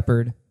officer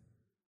Geppard,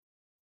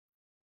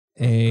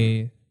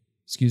 a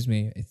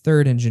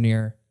third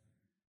engineer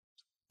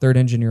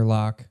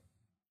Locke,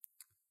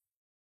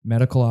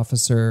 medical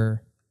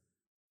officer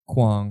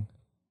Kwong.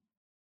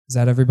 Is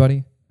that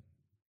everybody?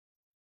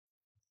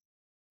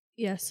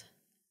 Yes.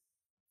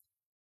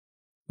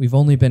 We've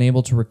only been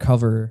able to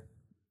recover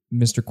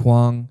Mr.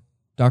 Kwong,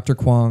 Dr.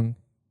 Kwong,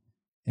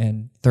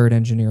 and third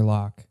engineer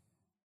Locke.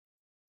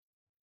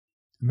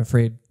 I'm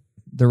afraid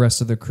the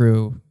rest of the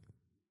crew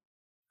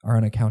are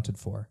unaccounted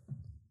for.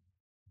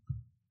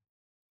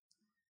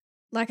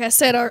 Like I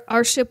said,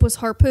 our ship was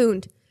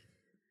harpooned.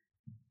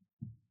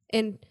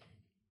 And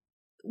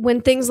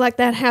when things like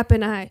that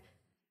happen, I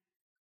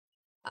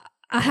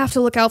have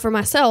to look out for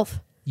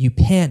myself. You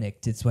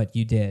panicked, it's what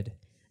you did.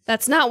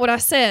 That's not what I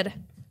said.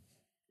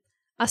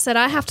 I said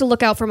I have to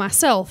look out for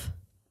myself.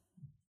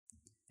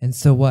 And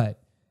so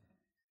what?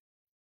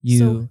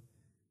 You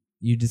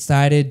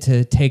decided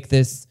to take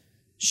this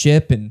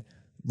ship and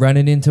run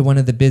it into one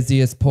of the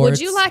busiest ports.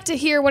 Would you like to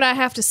hear what I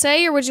have to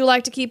say, or would you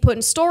like to keep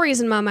putting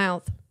stories in my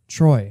mouth?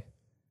 Troy,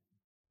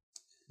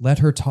 let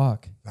her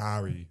talk.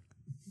 Sorry.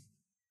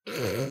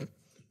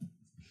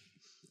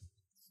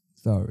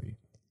 Sorry.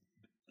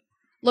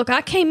 Look,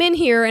 I came in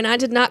here and I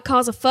did not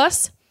cause a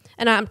fuss,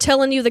 and I'm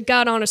telling you the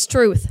God honest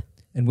truth.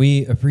 And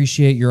we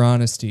appreciate your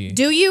honesty.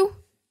 Do you?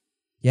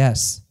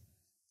 Yes.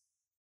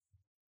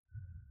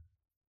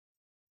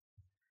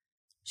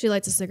 She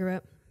lights a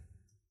cigarette.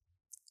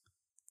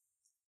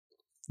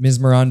 Ms.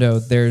 Mirando,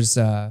 there's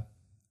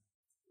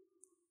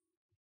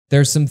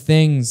some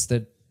things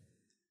that...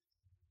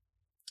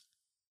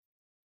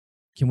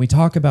 Can we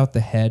talk about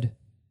the head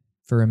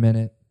for a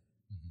minute?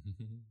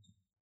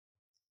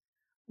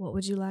 What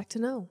would you like to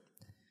know?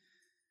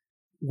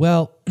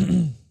 Well,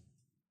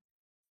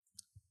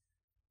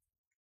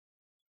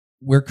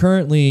 we're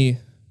currently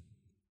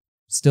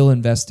still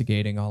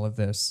investigating all of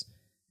this.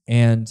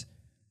 And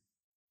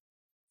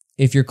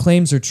if your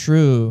claims are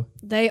true...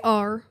 They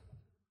are.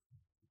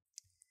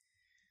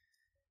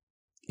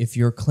 If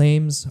your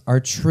claims are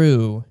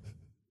true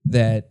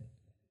that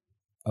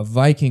a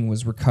Viking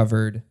was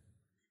recovered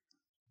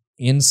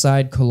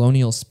inside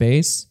colonial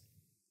space,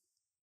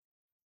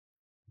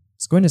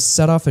 it's going to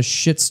set off a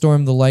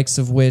shitstorm the likes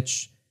of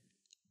which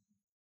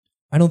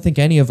I don't think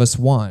any of us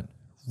want.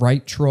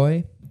 Right,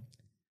 Troy?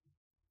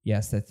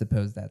 Yes, I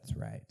suppose that's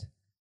right.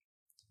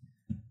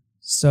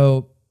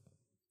 So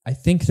I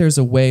think there's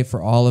a way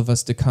for all of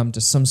us to come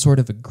to some sort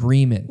of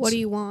agreement. What do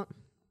you want?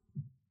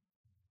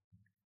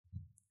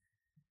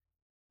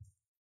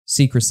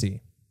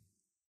 Secrecy.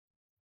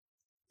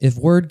 If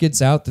word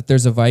gets out that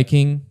there's a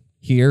Viking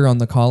here on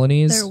the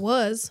colonies... There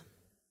was.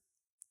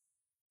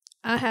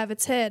 I have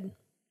its head.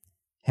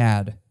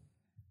 Had.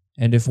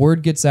 And if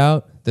word gets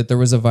out that there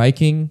was a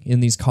Viking in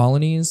these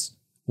colonies,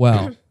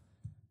 well,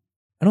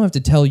 I don't have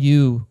to tell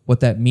you what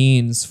that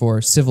means for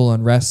civil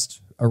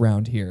unrest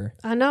around here.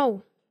 I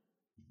know.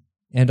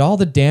 And all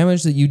the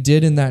damage that you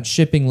did in that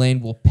shipping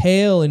lane will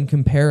pale in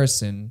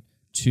comparison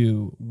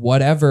to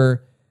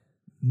whatever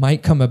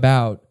might come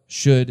about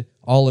should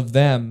all of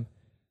them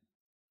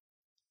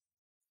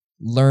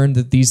learn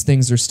that these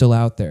things are still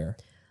out there.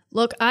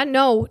 Look, I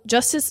know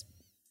just as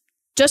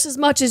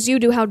much as you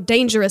do how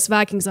dangerous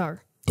Vikings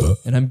are.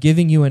 And I'm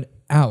giving you an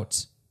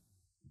out.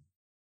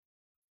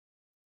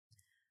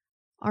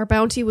 Our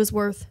bounty was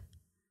worth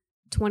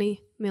 $20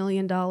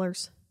 million.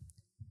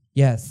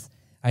 Yes,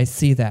 I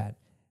see that.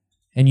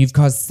 And you've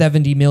caused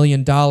 $70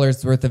 million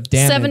worth of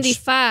damage.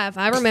 75,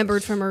 I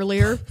remembered from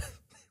earlier.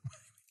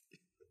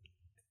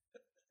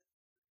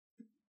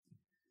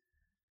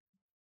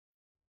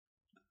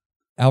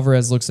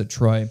 Alvarez looks at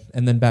Troy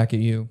and then back at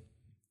you.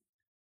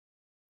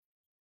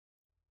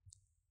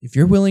 If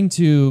you're willing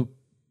to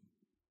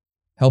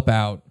help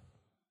out,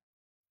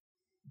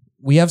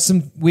 we have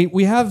some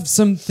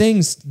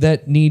things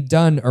that need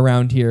done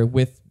around here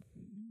with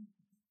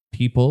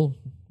people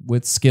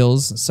with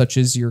skills such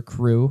as your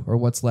crew or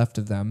what's left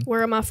of them.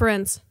 Where are my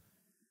friends?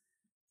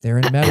 They're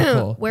in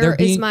medical. Where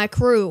is my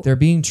crew? They're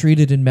being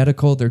treated in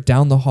medical. They're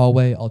down the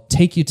hallway. I'll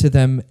take you to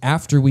them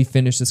after we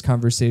finish this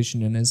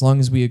conversation, and as long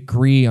as we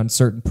agree on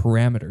certain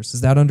parameters. Is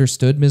that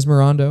understood, Ms.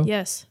 Mirando?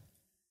 Yes.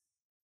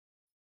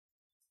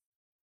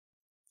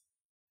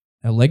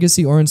 Now,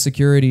 Legacy Orange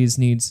Securities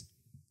needs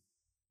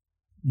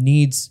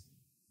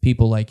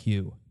people like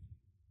you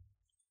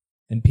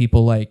and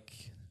people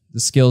like the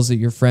skills that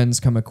your friends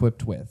come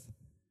equipped with.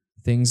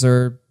 Things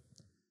are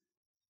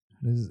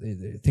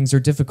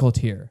difficult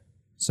here.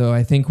 So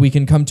I think we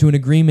can come to an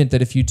agreement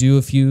that if you do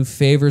a few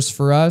favors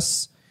for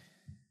us,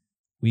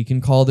 we can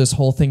call this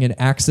whole thing an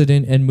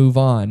accident and move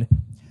on.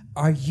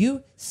 Are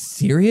you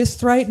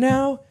serious right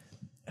now?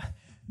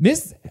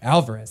 Ms.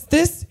 Alvarez,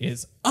 this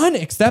is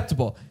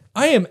unacceptable.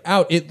 I am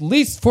out at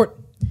least for...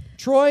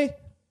 Troy,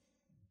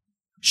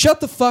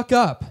 shut the fuck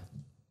up.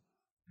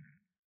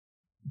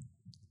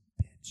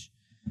 Bitch.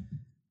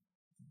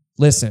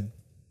 Listen,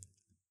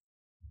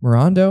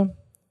 Mirando,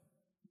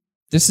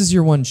 this is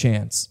your one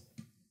chance.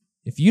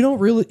 If you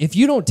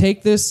don't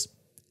take this,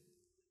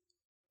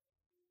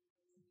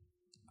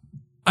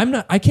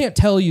 I can't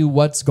tell you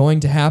what's going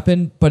to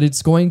happen, but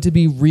it's going to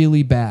be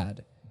really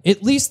bad.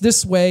 At least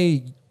this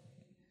way,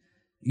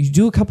 you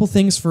do a couple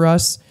things for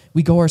us,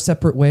 we go our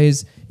separate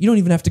ways. You don't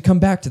even have to come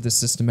back to this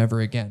system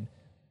ever again.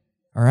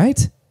 All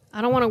right?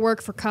 I don't want to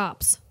work for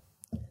cops.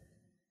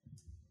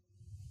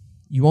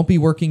 You won't be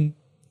working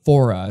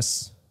for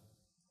us,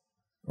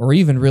 or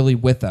even really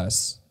with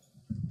us.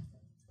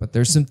 But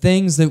there's some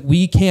things that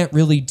we can't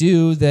really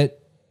do that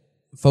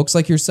folks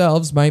like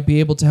yourselves might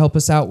be able to help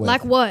us out with.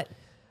 Like what?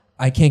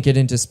 I can't get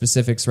into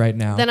specifics right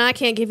now. Then I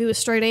can't give you a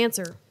straight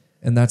answer.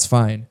 And that's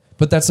fine.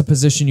 But that's a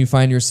position you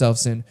find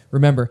yourselves in.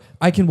 Remember,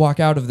 I can walk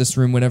out of this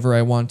room whenever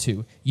I want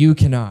to. You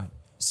cannot.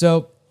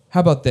 So, how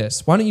about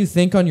this? Why don't you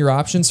think on your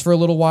options for a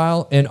little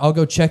while, and I'll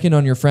go check in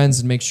on your friends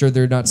and make sure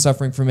they're not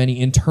suffering from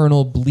any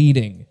internal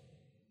bleeding.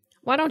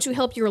 Why don't you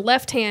help your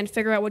left hand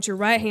figure out what your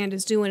right hand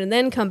is doing and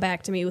then come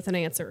back to me with an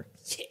answer?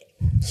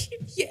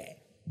 Yeah.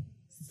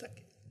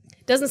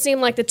 Doesn't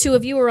seem like the two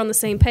of you are on the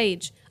same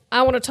page.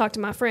 I want to talk to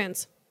my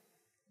friends.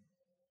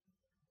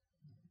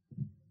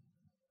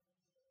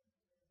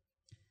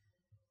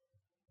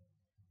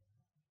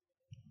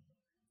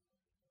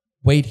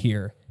 Wait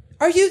here.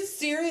 Are you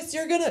serious?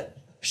 You're gonna...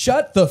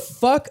 Shut the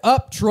fuck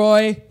up,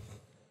 Troy.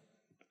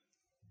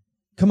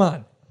 Come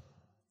on.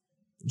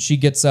 She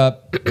gets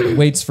up,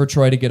 waits for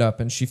Troy to get up,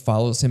 and she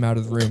follows him out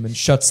of the room and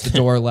shuts the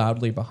door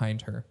loudly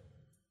behind her.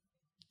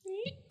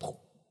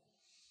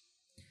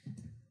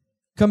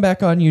 Come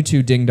back on, you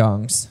two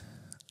ding-dongs.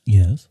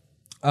 Yes.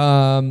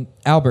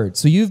 Albert,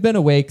 so you've been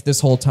awake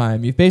this whole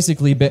time. You've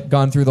basically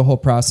gone through the whole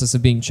process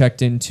of being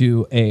checked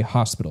into a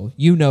hospital.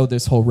 You know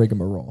this whole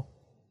rigmarole.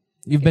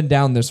 You've been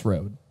down this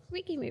road.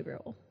 Ricky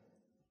roll.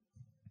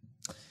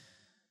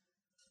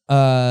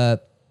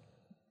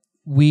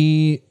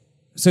 We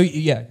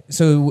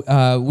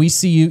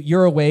see you.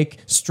 You're awake,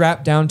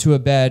 strapped down to a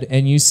bed,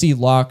 and you see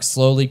Locke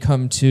slowly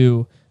come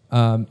to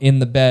in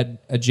the bed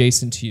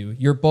adjacent to you.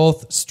 You're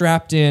both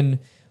strapped in.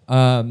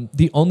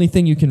 The only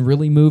thing you can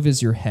really move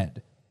is your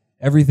head.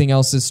 Everything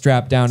else is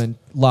strapped down and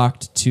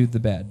locked to the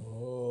bed.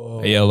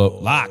 Hey, hello.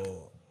 Locke.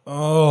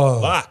 Oh.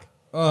 Locke.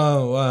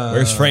 Oh, wow.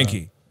 Where's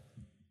Frankie?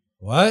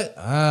 What?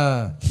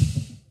 God.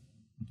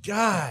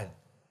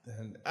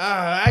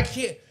 I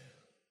can't.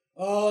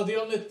 Oh,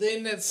 the only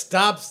thing that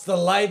stops the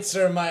lights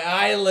are my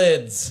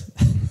eyelids.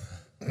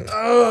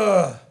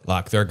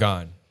 Locke, they're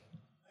gone.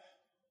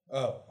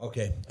 Oh,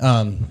 okay.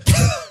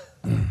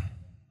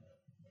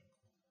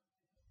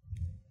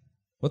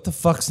 What the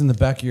fuck's in the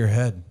back of your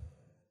head?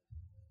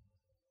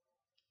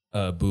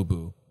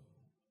 Boo-boo.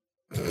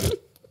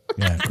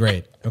 Yeah,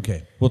 great.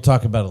 Okay, we'll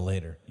talk about it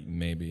later.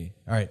 Maybe.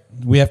 All right,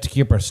 we have to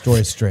keep our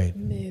story straight.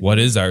 What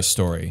is our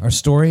story? Our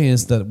story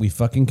is that we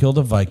fucking killed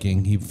a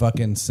Viking. He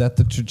fucking set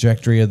the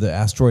trajectory of the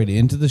asteroid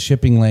into the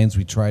shipping lanes.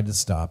 We tried to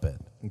stop it.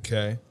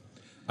 Okay.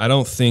 I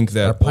don't think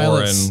that Our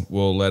pilots- Oren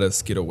will let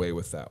us get away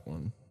with that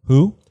one.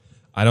 Who?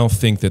 I don't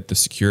think that the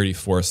security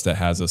force that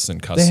has us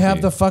in custody. They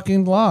have the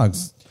fucking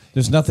logs.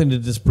 There's nothing to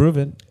disprove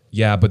it.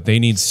 Yeah, but they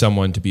need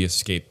someone to be a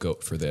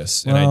scapegoat for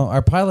this. And Well,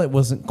 our pilot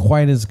wasn't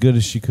quite as good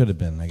as she could have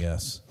been, I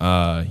guess.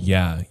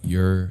 yeah,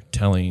 you're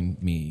telling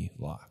me,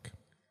 Locke.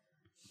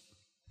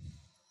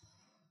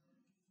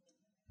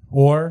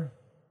 Or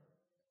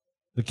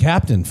the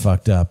captain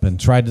fucked up and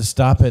tried to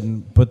stop it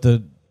and put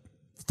the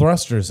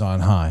thrusters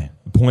on high.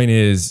 The point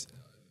is,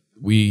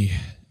 we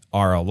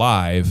are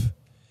alive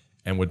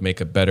and would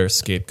make a better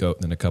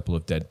scapegoat than a couple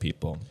of dead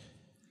people.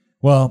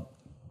 Well,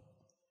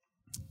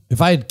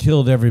 if I had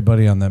killed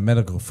everybody on that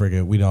medical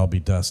frigate, we'd all be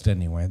dust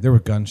anyway. There were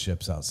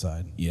gunships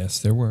outside. Yes,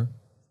 there were.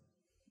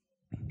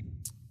 God,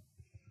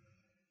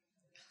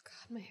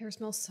 my hair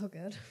smells so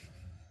good.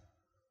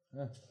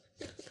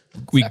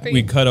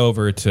 We cut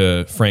over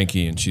to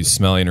Frankie and she's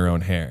smelling her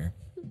own hair.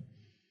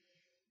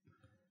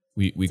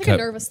 We It's like cut a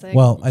nervous thing.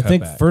 Well, I cut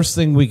think back. first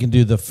thing we can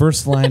do, the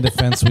first line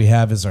defense we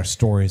have is our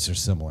stories are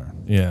similar.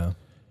 Yeah.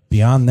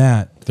 Beyond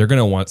that, They're going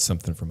to want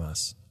something from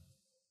us.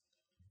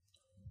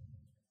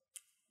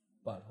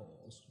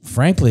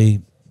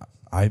 frankly,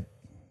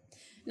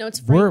 No,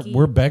 it's Frankie.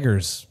 we're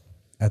beggars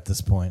at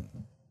this point.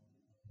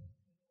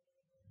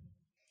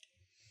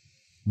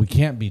 We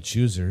can't be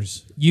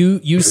choosers.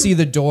 You see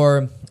the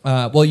door.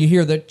 You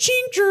hear the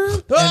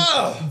chinger,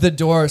 and the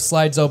door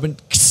slides open.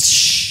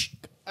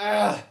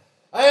 I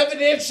have an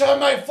itch on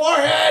my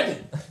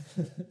forehead.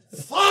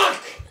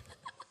 Fuck.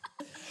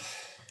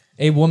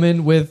 A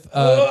woman with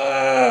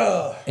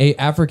a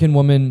African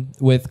woman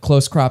with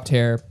close cropped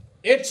hair.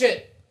 Itch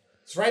it.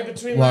 It's right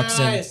between Walks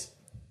in. my eyes.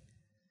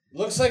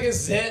 Looks like a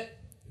zit.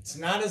 It's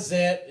not a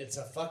zit. It's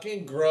a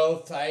fucking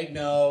growth. I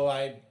know.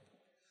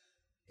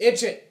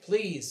 Itch it,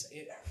 please.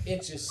 It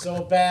itches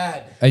so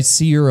bad. I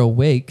see you're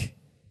awake.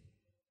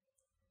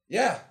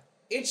 Yeah.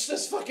 Itch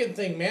this fucking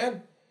thing,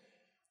 man.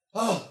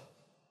 Oh.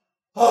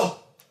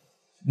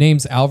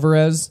 Name's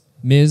Alvarez.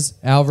 Ms.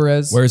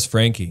 Alvarez. Where's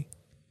Frankie?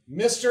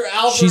 Mr.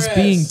 Alvarez. She's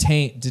being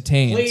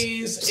detained.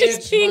 Please, She's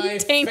itch being my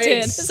tainted.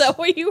 face. Is that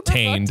what you were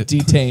Tained.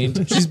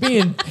 Detained. She's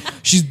being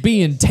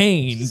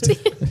tained.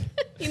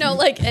 You know,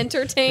 like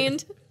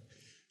entertained.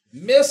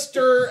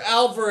 Mr.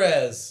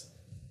 Alvarez,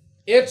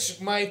 itch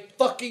my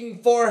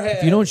fucking forehead.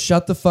 If you don't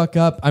shut the fuck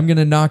up, I'm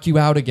gonna knock you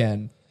out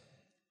again.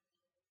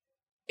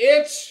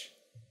 itch.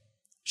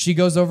 She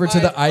goes over to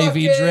My the IV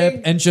fucking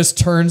drip and just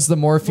turns the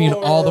morphine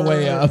all the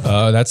way up.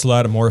 That's a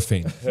lot of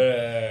morphine.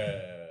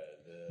 Would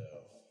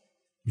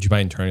you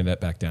mind turning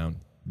that back down?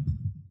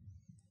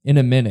 In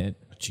a minute.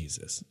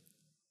 Jesus.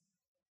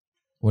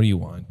 What do you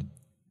want?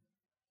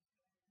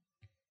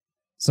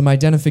 Some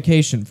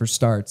identification for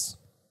starts.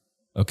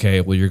 Okay,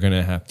 well, you're going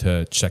to have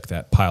to check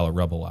that pile of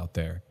rubble out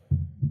there.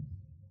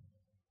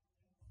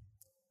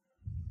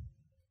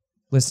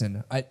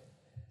 Listen,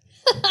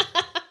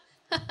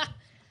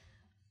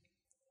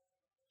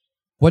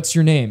 What's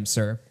your name,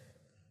 sir?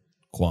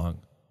 Kwong.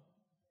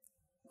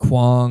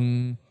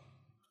 Kwong.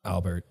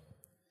 Albert.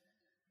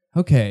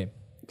 Okay.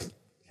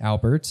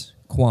 Albert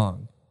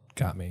Kwong.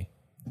 Got me.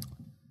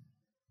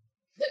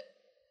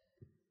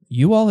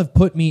 You all have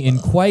put me in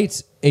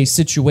quite a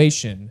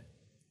situation.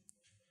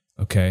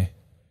 Okay.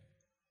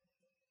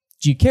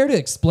 Do you care to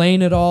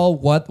explain at all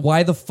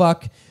why the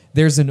fuck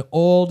there's an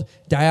old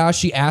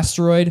Daiashi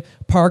asteroid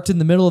parked in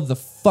the middle of the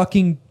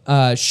fucking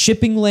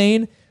shipping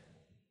lane?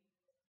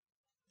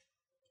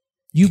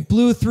 You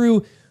blew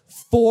through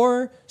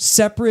 4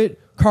 separate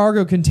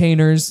cargo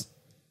containers.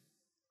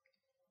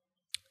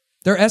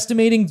 They're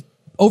estimating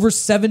over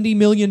 $70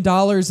 million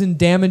in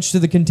damage to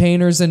the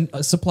containers and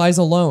supplies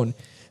alone.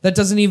 That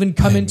doesn't even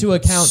come into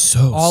account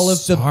all of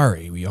the...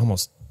 Sorry, we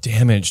almost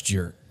damaged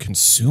your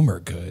consumer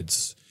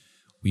goods.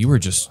 We were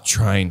just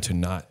trying to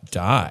not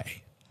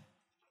die.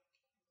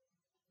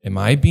 Am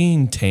I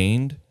being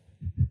tained?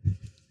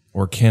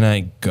 Or can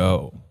I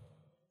go?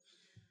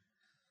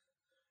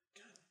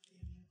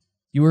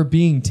 You were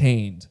being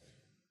tained.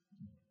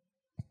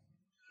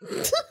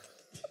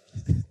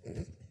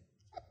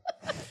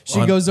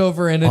 She goes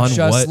over and adjusts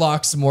what?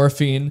 Locke's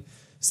morphine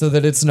so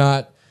that it's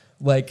not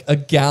like a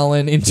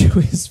gallon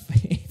into his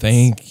face.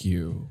 Thank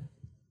you.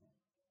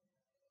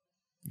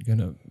 You're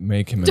gonna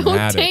make him an Don't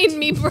addict. taint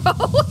me, bro.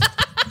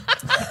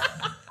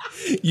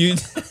 You.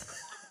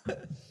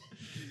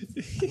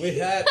 We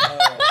had.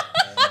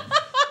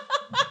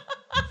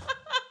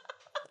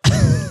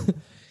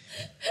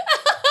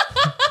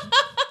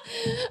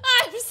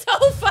 I'm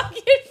so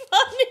fucking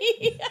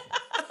funny.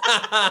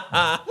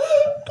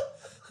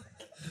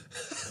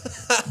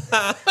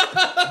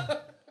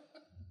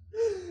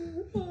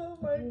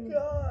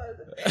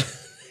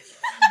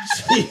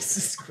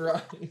 Jesus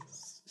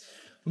Christ.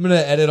 I'm going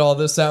to edit all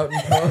this out in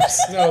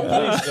post. No,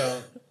 please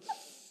don't.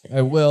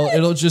 I will.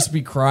 It'll just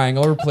be crying.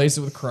 I'll replace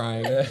it with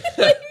crying. I mean,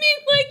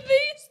 like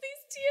these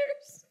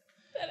tears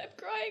that I'm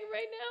crying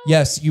right now.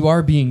 Yes, you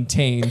are being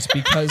tamed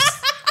because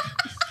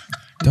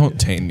Don't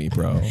taint me,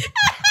 bro.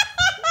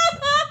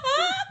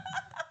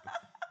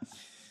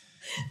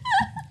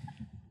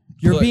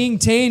 you're being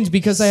tamed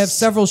because I have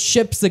several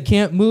ships that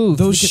can't move.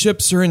 Those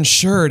ships are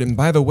insured, and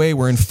by the way,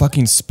 we're in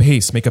fucking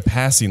space. Make a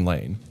passing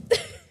lane.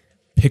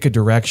 Pick a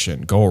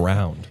direction. Go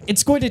around.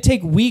 It's going to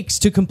take weeks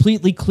to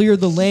completely clear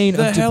the lane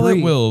The of hell debris.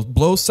 it will.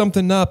 Blow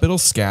something up. It'll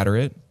scatter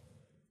it.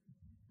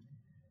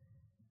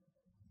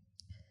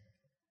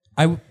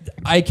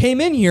 I came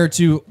in here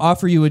to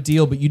offer you a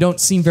deal, but you don't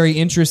seem very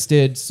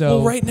interested, so...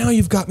 Well, right now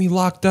you've got me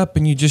locked up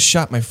and you just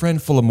shot my friend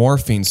full of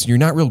morphine, so you're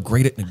not real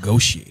great at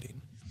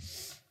negotiating.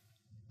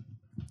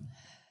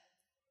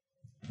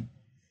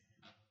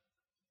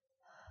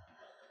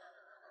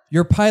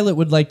 Your pilot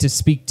would like to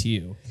speak to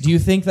you. Do you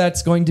think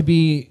that's going to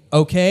be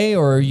okay,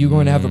 or are you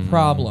going to have a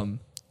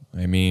problem?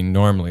 I mean,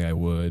 normally I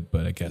would,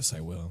 but I guess I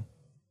will.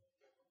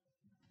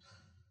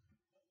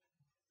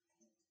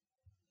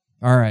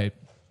 All right.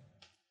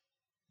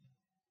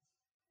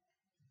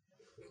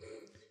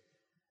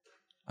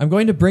 I'm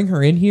going to bring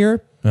her in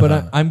here,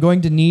 but I'm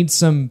going to need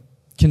some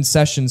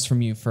concessions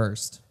from you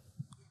first.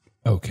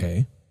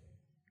 Okay.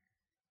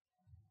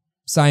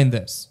 Sign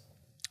this.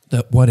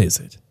 What is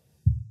it?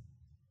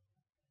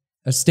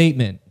 A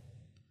statement.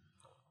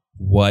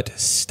 What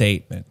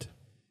statement?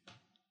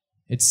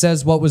 It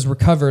says what was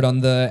recovered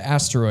on the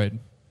asteroid.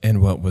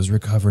 And what was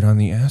recovered on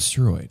the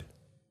asteroid?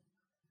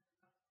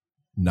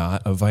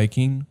 Not a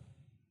Viking?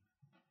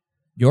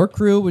 Your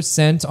crew was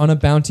sent on a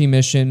bounty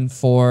mission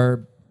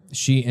for...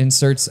 She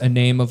inserts a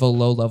name of a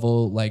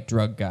low-level, like,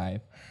 drug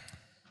guy.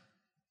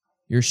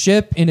 Your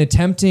ship, in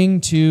attempting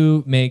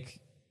to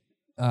make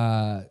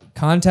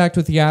contact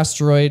with the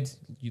asteroid,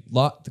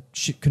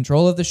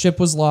 control of the ship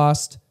was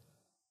lost.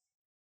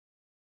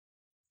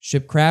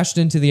 Ship crashed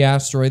into the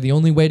asteroid. The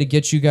only way to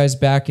get you guys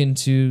back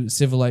into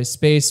civilized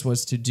space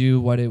was to do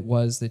what it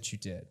was that you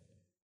did.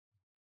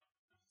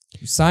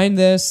 You sign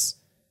this,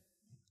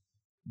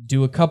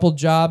 do a couple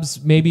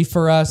jobs maybe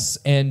for us,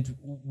 and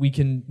we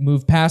can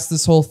move past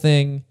this whole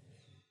thing.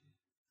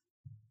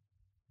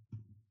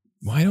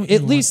 Why don't you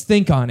At least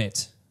think on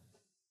it.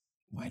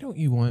 Why don't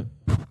you want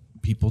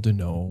people to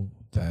know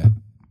that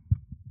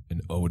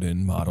an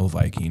Odin model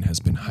Viking has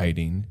been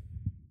hiding?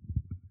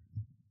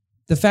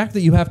 The fact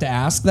that you have to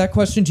ask that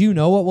question, do you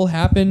know what will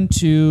happen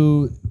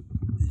to...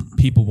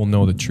 People will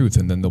know the truth,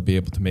 and then they'll be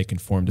able to make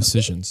informed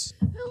decisions.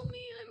 Help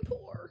me, I'm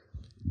poor.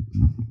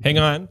 Hang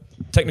on.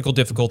 Technical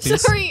difficulties.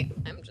 Sorry,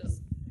 I'm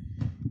just.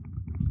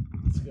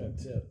 It's a good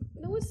tip.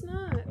 No, it's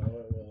not.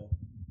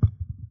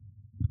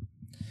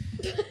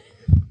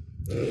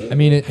 I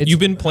mean, it's... You've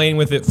been playing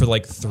with it for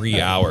like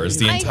 3 hours,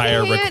 the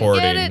entire I can't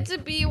recording. get it to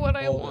be what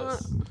I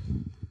want.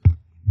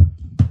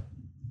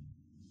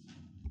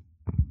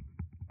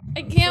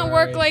 I can't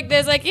work like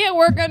this. I can't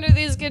work under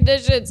these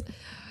conditions.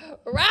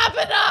 Wrap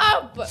it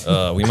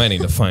up. We might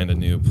need to find a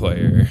new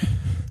player.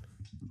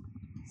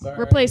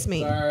 Replace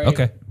me.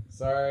 Okay.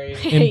 Sorry.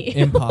 Hey.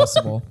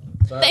 impossible.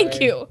 Thank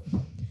you.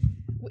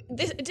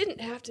 It didn't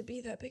have to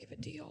be that big of a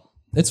deal.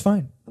 It's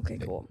fine. Okay,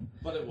 cool.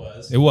 But it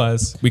was. It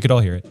was. We could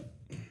all hear it.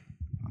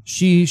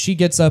 She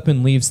gets up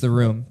and leaves the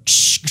room.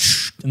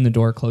 And the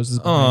door closes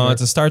behind Oh, her.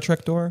 it's a Star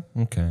Trek door?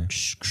 Okay.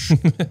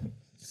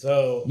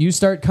 So You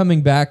start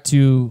coming back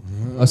to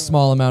a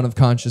small amount of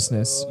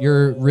consciousness.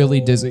 You're really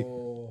dizzy.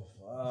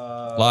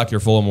 Locke, you're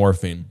full of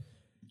morphine.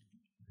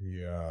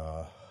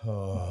 yeah.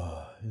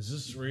 Is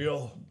this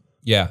real?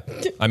 Yeah.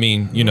 I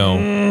mean, you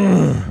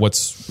know,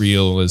 what's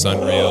real is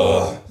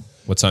unreal.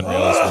 What's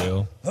unreal is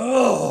real.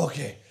 Oh,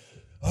 okay.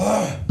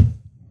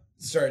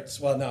 Starts.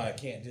 Well, no, I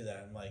can't do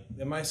that. I'm like,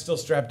 am I still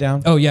strapped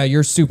down? Oh, yeah,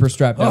 you're super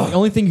strapped down. The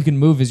only thing you can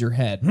move is your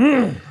head.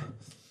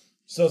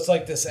 So it's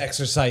like this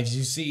exercise.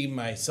 You see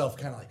myself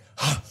kind of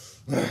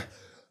like,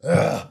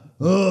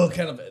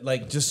 kind of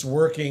like just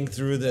working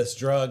through this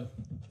drug.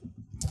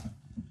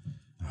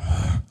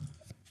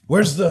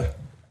 Where's the?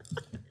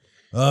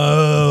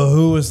 Oh,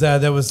 who was that?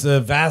 That was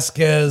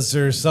Vasquez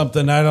or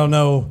something. I don't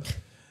know.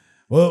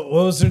 What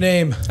was her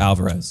name?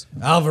 Alvarez.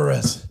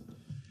 Alvarez.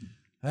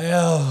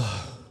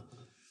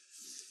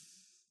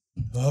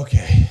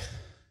 Okay.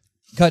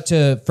 Cut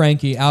to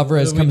Frankie.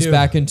 Alvarez What do we comes do?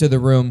 back into the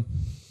room.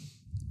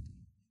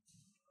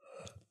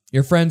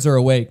 Your friends are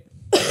awake.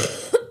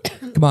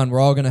 Come on, we're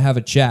all going to have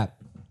a chat.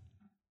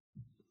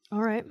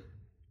 All right.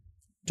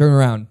 Turn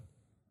around.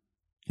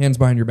 Hands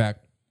behind your back.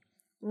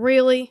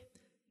 Really?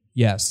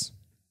 Yes.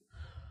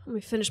 Let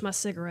me finish my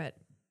cigarette.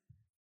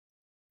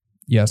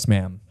 Yes,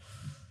 ma'am.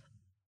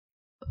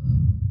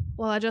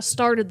 Well, I just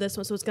started this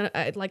one, so it's gonna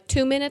like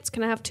 2 minutes.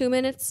 Can I have 2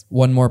 minutes?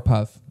 One more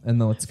puff, and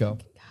then let's go.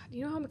 God,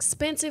 you know how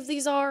expensive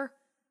these are?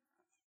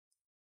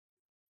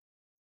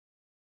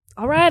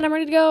 All right, I'm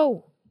ready to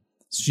go.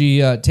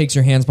 She takes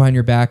your hands behind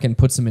your back and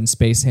puts them in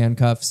space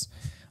handcuffs.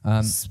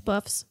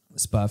 Spuffs.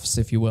 Spuffs,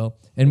 if you will,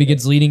 and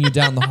begins leading you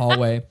down the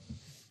hallway.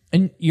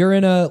 And you're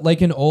in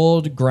an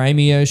old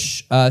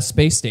grimy-ish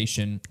space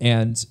station,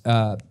 and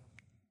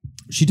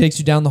she takes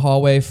you down the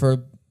hallway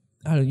for,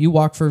 I don't know, you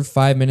walk for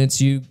 5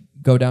 minutes, you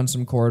go down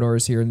some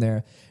corridors here and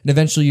there, and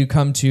eventually you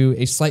come to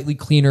a slightly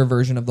cleaner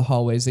version of the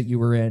hallways that you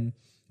were in.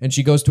 And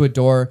she goes to a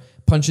door,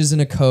 punches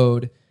in a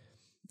code,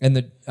 and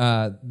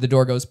the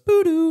door goes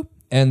boo-doo,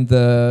 and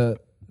the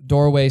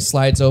doorway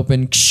slides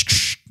open,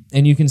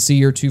 and you can see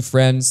your two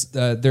friends.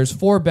 There's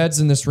 4 beds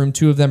in this room.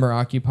 2 of them are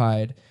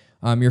occupied.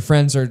 Your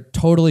friends are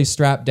totally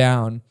strapped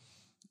down,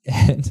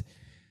 and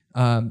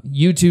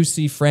you two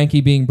see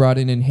Frankie being brought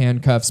in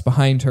handcuffs.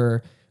 Behind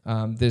her,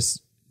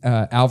 this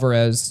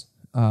Alvarez,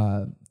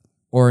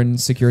 Orin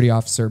security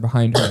officer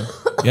behind her.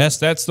 Yes,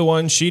 that's the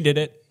one. She did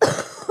it.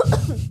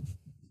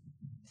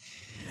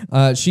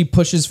 She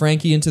pushes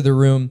Frankie into the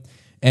room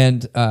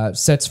and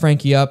sets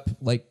Frankie up,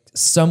 like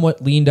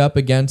somewhat leaned up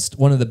against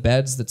one of the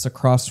beds that's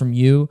across from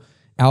you,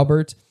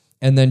 Albert.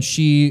 And then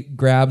she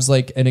grabs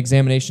like an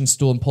examination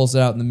stool and pulls it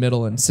out in the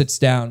middle and sits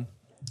down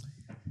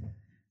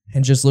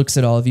and just looks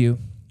at all of you.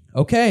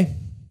 Okay,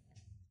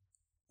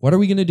 what are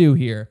we going to do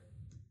here?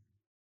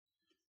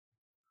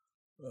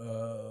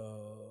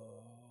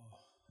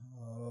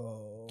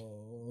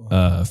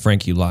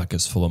 Frankie Locke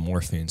is full of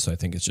morphine, so I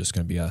think it's just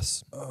going to be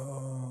us.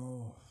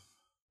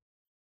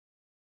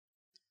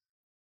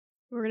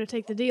 We're gonna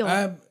take the deal.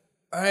 I'm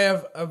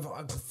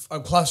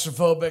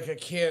claustrophobic. I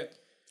can't.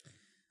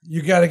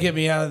 You got to get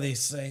me out of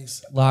these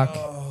things. Locke,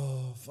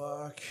 Oh,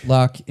 fuck.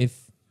 Locke,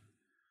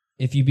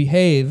 if you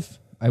behave,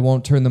 I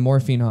won't turn the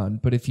morphine on.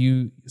 But if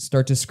you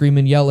start to scream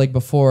and yell like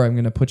before, I'm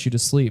going to put you to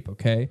sleep,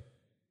 okay?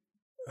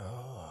 I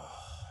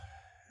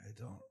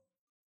don't.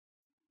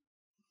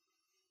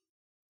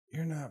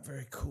 You're not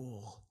very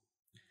cool.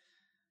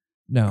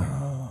 No.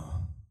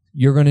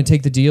 You're going to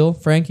take the deal,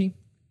 Frankie?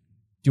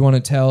 Do you want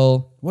to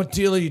tell... What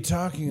deal are you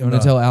talking You about?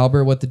 want to tell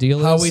Albert what the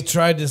deal How is? we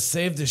tried to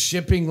save the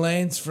shipping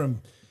lanes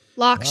from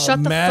Locke,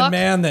 shut the fuck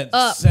madman that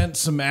up. sent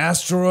some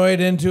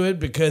asteroid into it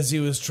because he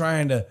was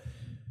trying to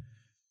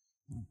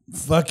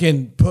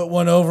fucking put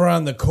one over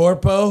on the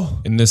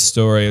Corpo? In this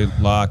story,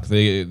 Locke,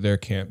 there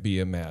can't be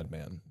a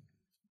madman.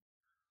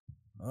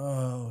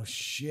 Oh,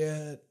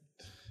 shit.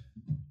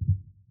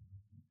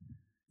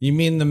 You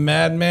mean the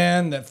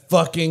madman that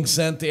fucking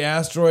sent the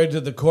asteroid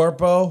to the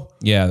Corpo?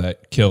 Yeah,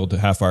 that killed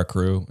half our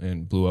crew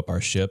and blew up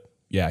our ship.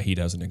 yeah, he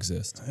doesn't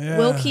exist.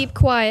 We'll keep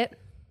quiet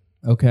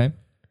Okay.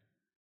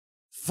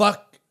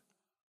 Fuck.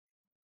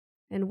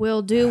 and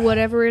we'll do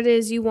whatever it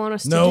is you want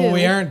us to do. No,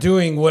 we aren't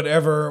doing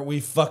whatever we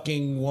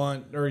fucking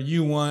want or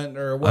you want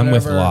or whatever. I'm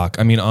with Locke.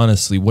 I mean,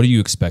 honestly, what do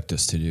you expect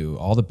us to do?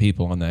 All the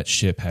people on that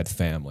ship had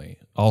family.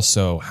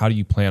 Also, how do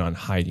you plan on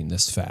hiding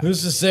this fact?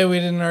 Who's to say we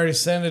didn't already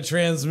send a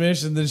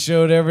transmission that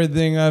showed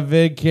everything on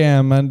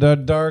VidCam and the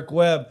dark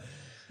web?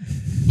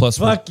 Plus,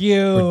 Fuck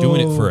you. We're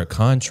doing it for a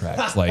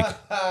contract. Like,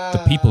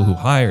 the people who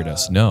hired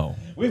us know.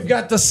 We've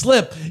got the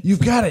slip. You've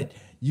got it.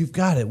 You've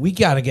got it. We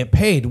got to get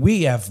paid.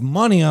 We have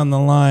money on the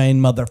line,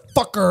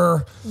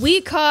 motherfucker.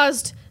 We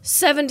caused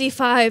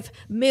 $75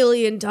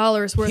 million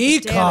worth of He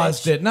damage.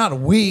 caused it, not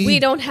we. We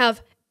don't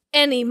have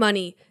any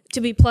money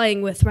to be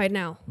playing with right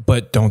now.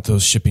 But don't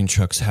those shipping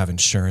trucks have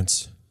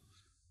insurance?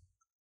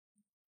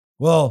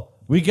 Well,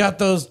 we got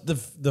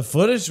the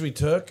footage we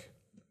took.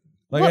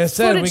 Like What I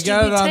said, we footage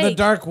got did it we on the take?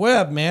 dark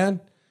web, man.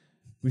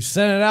 We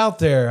sent it out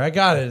there. I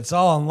got it. It's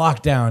all on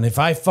lockdown. If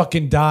I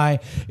fucking die,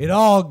 it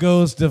all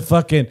goes to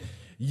fucking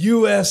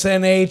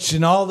USNH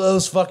and all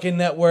those fucking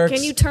networks.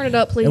 Can you turn it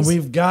up, please? And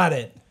we've got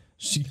it.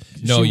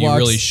 No, you walks-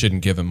 really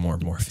shouldn't give him more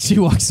morphine. She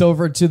walks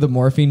over to the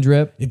morphine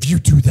drip. If you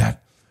do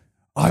that,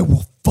 I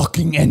will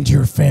fucking end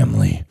your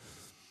family.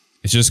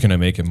 It's just going to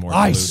make him more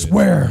I polluted.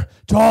 swear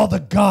to all the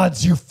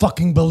gods you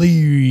fucking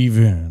believe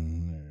in.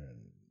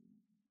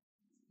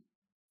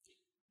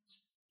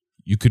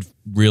 You could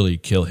really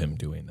kill him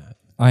doing that.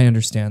 I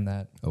understand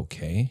that.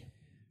 Okay.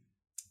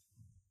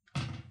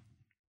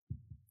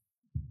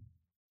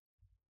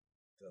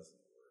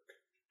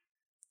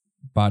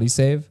 Body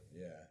save.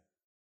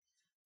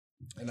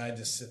 And I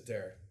just sit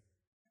there.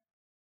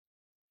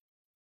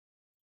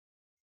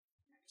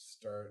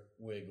 Start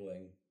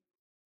wiggling.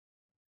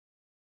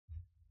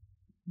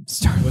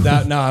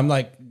 I'm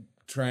like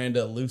trying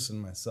to loosen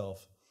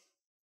myself.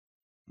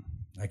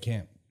 I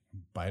can't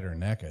bite her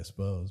neck, I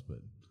suppose, but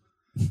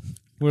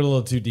we're a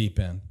little too deep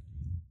in.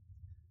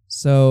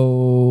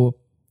 So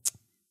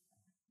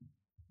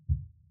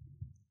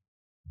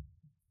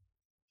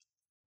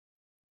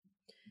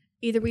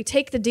Either we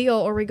take the deal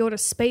or we go to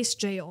space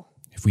jail.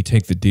 If we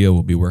take the deal,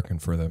 we'll be working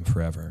for them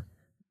forever.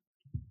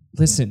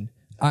 listen,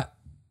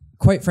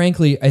 quite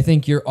frankly, I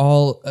think you're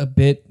all a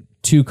bit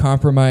too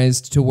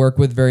compromised to work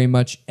with very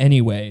much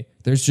anyway.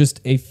 There's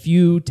just a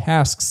few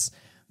tasks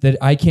that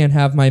I can't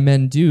have my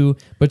men do,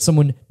 but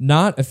someone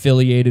not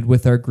affiliated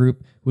with our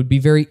group would be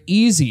very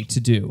easy to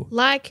do.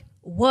 Like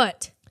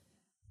what?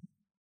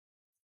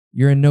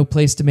 You're in no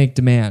place to make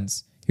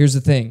demands. Here's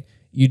the thing.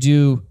 You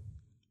do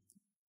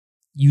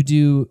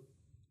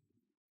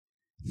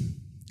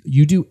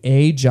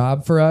a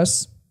job for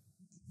us,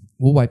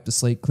 we'll wipe the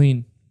slate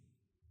clean.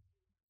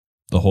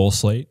 The whole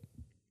slate?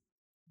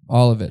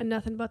 All of it. And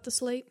nothing but the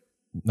slate?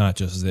 Not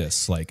just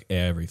this, like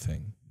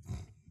everything.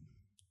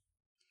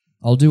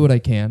 I'll do what I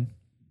can.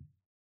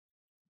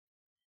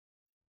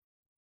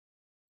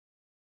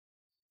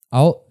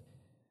 I'll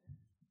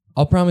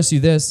promise you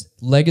this: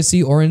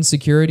 Legacy or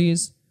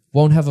Insecurities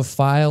won't have a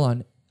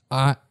file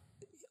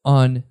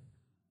on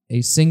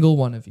a single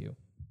one of you,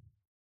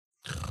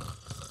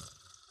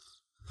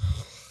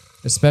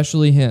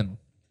 especially him.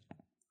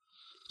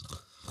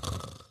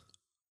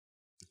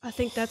 I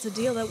think that's a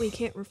deal that we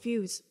can't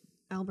refuse,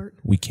 Albert.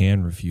 We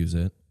can refuse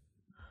it.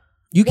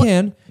 You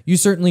can. You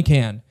certainly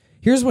can.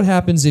 Here's what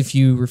happens if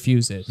you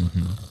refuse it.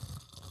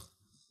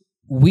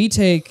 We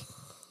take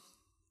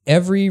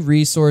every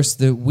resource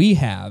that we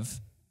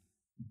have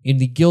in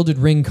the Gilded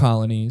Ring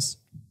colonies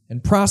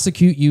and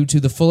prosecute you to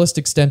the fullest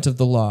extent of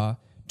the law,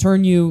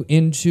 turn you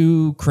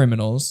into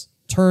criminals,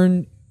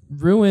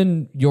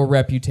 ruin your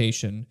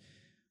reputation.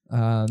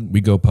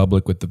 We go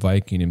public with the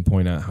Viking and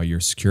point out how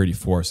your security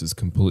force is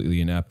completely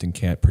inept and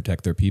can't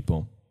protect their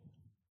people.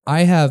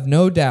 I have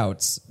no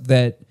doubts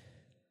that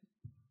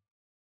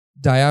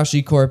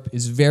Daiashi Corp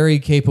is very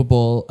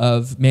capable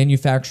of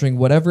manufacturing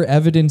whatever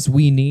evidence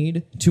we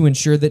need to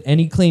ensure that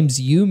any claims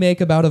you make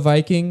about a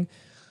Viking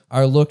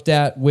are looked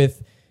at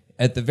with,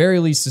 at the very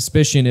least,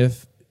 suspicion,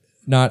 if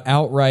not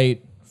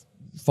outright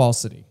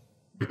falsity.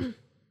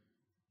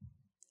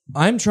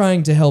 I'm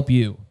trying to help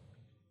you.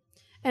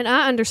 And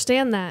I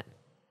understand that.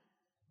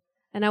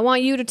 And I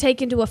want you to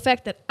take into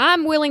effect that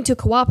I'm willing to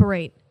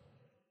cooperate.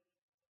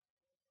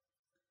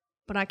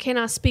 But I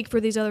cannot speak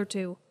for these other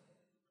two.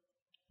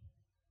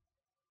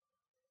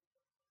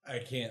 I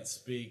can't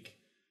speak.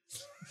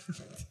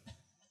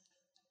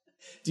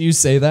 Do you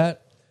say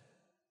that?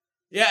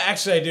 Yeah,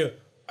 actually I do.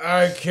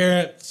 I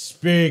can't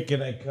speak.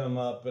 And I come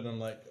up and I'm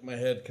like, my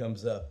head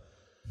comes up.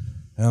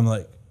 And I'm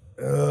like,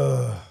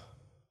 ugh.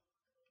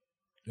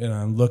 And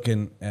I'm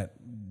looking at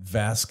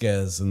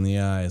Vasquez in the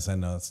eyes. I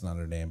know it's not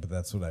her name, but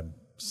that's what I'm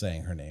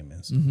saying her name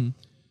is. Mm-hmm.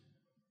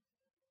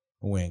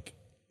 Wink.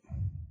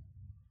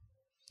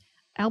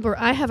 Albert,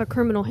 I have a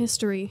criminal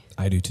history.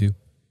 I do too.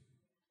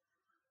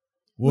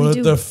 What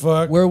do. the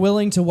fuck? We're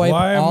willing to wipe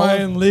Why am all I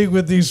of- in league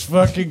with these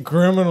fucking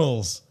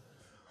criminals?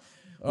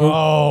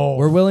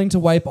 We're willing to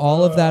wipe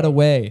all of that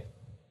away.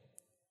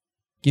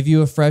 Give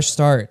you a fresh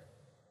start.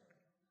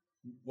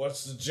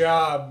 What's the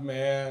job,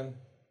 man?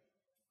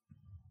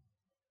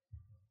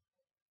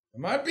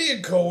 Am I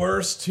being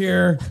coerced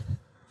here?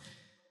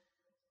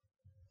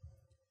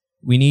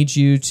 We need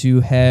you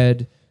to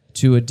head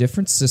to a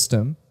different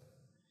system,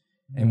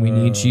 and we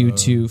need you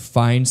to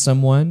find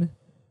someone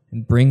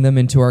and bring them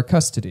into our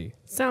custody.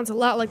 Sounds a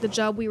lot like the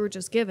job we were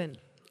just given.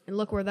 And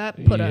look where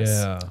that put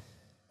us.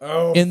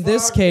 Oh, In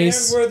this fuck,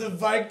 case- man, we're the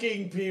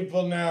Viking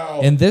people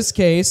now. In this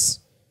case,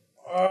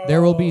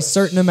 there will be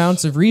certain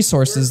amounts of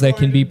resources that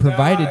can be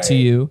provided to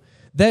you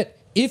that,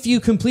 if you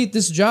complete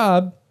this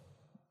job,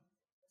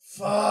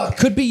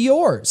 could be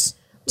yours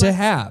to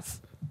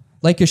have.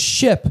 Like a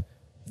ship,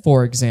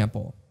 for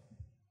example.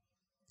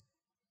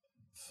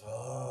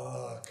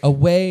 A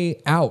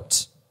way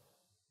out.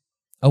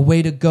 A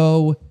way to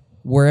go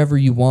wherever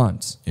you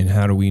want. And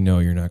how do we know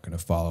you're not going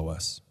to follow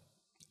us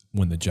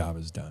when the job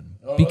is done?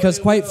 Because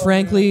quite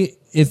frankly,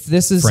 if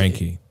this is...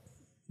 Frankie.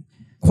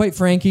 Quite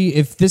frankly,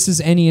 if this is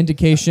any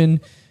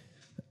indication,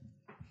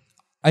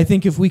 I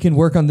think if we can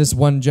work on this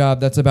one job,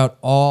 that's about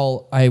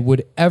all I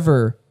would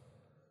ever,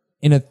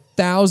 in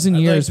 1,000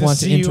 years, want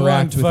to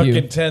interact with you.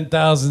 Fucking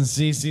 10,000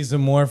 cc's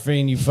of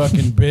morphine, you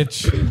fucking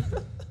bitch.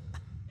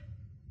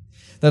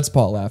 That's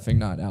Paul laughing,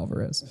 not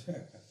Alvarez.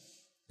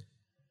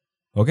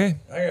 Okay.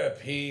 I gotta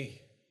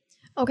pee.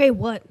 Okay,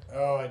 what?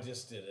 Oh, I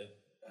just did it.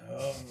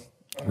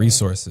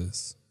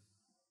 Resources.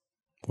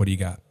 What do you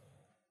got?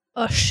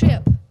 A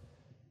ship.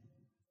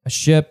 A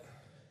ship,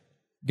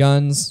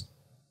 guns,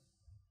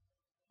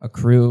 a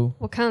crew.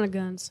 What kind of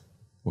guns?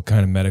 What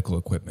kind of medical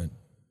equipment?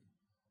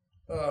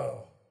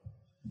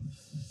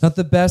 Not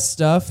the best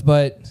stuff,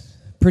 but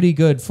pretty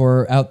good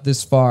for out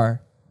this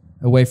far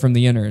away from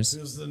the inners.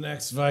 Who's the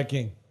next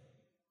Viking?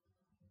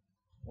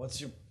 What's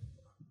your...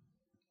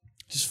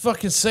 Just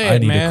fucking say I it,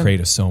 need man. to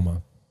create a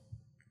soma.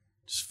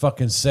 Just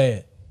fucking say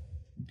it.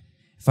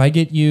 If I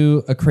get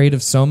you a crate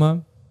of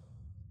Soma,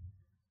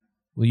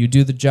 will you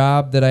do the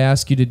job that I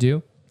ask you to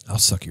do? I'll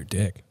suck your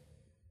dick.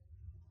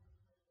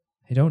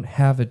 I don't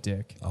have a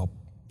dick. I'll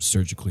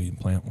surgically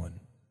implant one.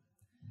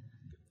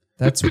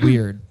 That's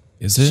weird.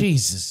 Is it?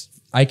 Jesus.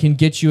 I can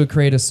get you a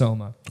crate of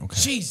Soma. Okay.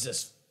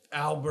 Jesus,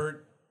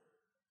 Albert.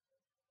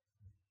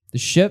 The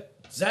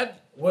ship, Is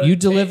that what you it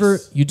deliver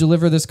takes? you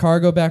deliver this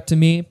cargo back to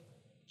me.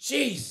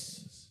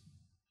 Jesus.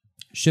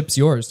 Ship's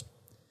yours.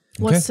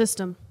 What Okay.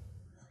 system?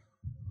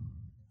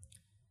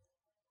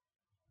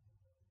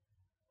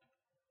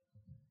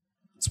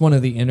 It's one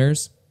of the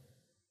inners.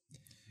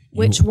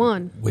 Which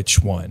one?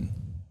 Which one?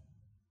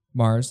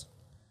 Mars.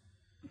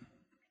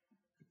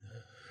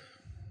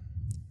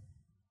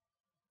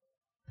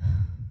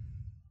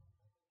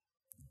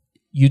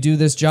 You do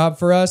this job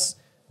for us,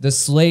 the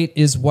slate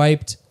is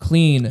wiped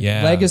clean.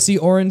 Yeah. Legacy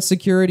Orange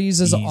Securities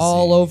is Easy.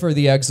 all over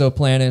the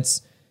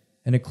exoplanets.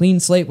 And a clean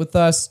slate with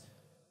us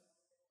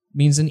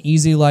means an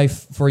easy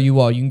life for you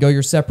all. You can go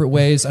your separate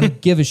ways. I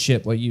don't give a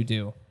shit what you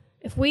do.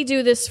 If we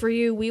do this for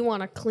you, we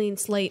want a clean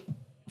slate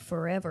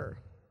forever.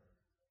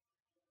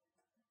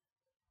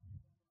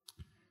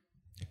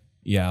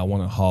 Yeah, I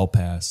want a hall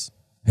pass.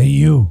 Hey,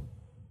 you.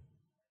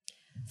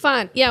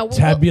 Fine. Yeah. We'll,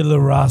 Tabula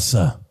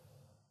rasa.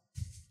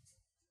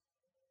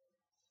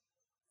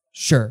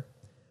 Sure.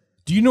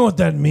 Do you know what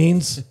that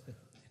means?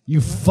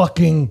 You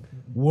fucking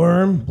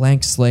worm.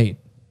 Blank slate.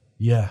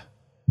 Yeah.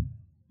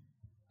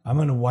 I'm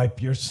going to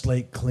wipe your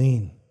slate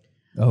clean.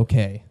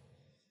 Okay.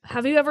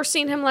 have you ever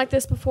seen him like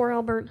this before,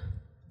 Albert?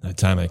 That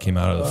time I came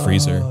out of the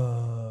freezer.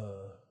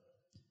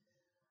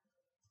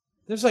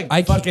 There's like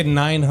I can't- fucking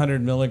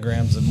 900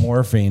 milligrams of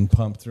morphine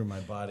pumped through my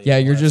body. Yeah,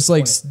 you're just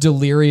like 20.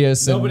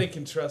 delirious. And Nobody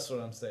can trust what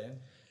I'm saying.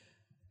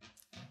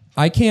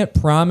 I can't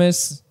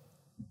promise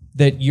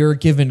that you're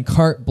given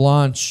carte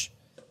blanche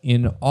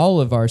in all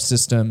of our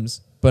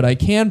systems, but I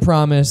can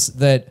promise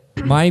that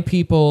my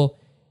people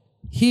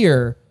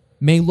here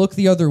may look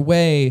the other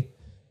way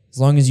as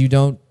long as you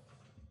don't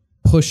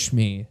push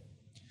me.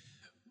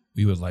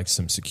 We would like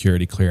some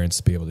security clearance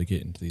to be able to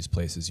get into these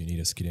places you need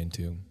us to get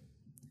into.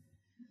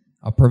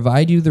 I'll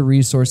provide you the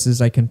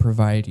resources I can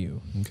provide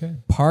you. Okay.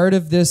 Part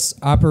of this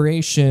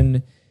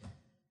operation,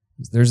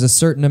 there's a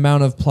certain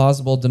amount of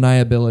plausible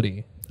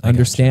deniability.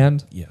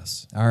 Understand?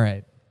 Yes. All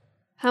right.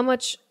 How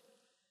much?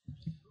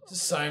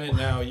 Just sign it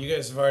now. You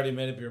guys have already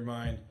made up your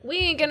mind. We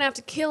ain't gonna have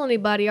to kill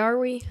anybody, are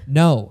we?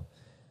 No.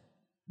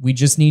 We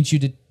just need you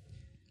to...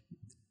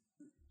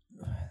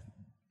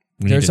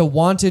 There's a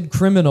wanted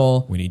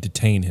criminal. We need to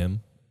detain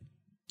him.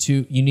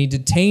 You need to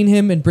detain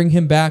him and bring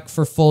him back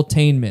for full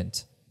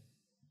tainment.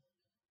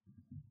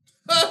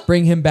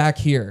 Bring him back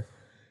here.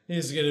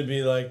 He's going to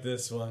be like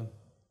this one.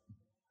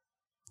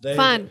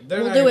 Fine, they're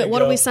we'll not do gonna it. What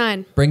do go. we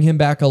sign? Bring him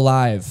back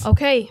alive.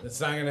 Okay. It's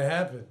not going to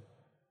happen.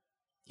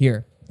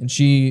 Here. And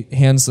she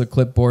hands the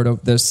clipboard,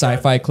 the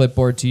sci-fi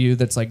clipboard to you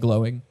that's like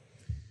glowing.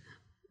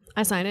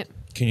 I sign it.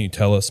 Can you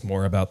tell us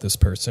more about this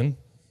person?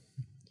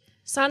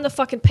 Sign the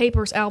fucking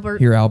papers, Albert.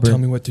 Here, Albert. Tell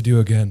me what to do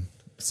again.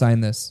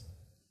 Sign this.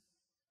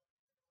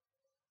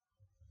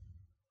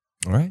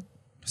 All right.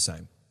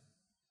 Sign.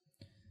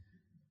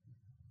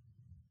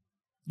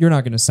 You're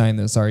not going to sign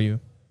this, are you?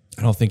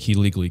 I don't think he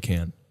legally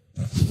can.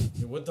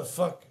 What the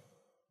fuck?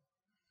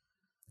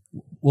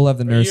 We'll have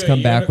the nurse you a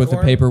come back with the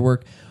unicorn?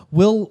 paperwork.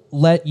 We'll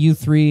let you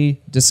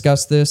three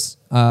discuss this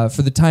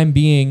for the time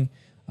being.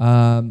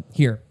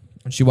 Here.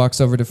 And she walks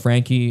over to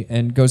Frankie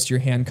and goes to your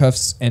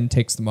handcuffs and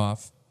takes them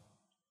off.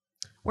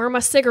 Where are my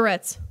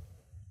cigarettes?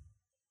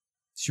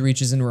 She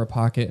reaches into her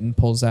pocket and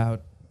pulls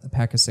out a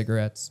pack of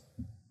cigarettes.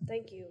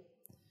 Thank you.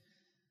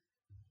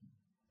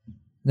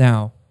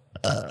 Now,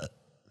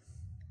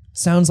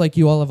 sounds like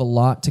you all have a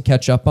lot to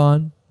catch up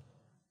on.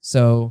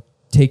 So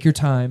take your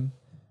time,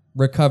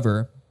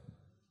 recover,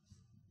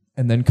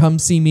 and then come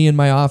see me in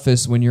my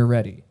office when you're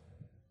ready.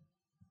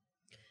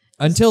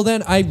 Until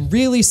then, I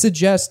really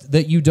suggest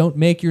that you don't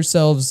make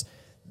yourselves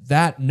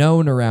that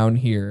known around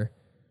here.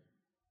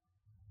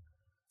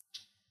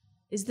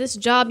 Is this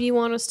job you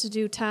want us to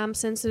do time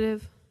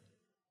sensitive?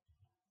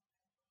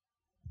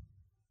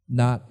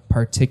 Not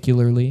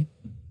particularly.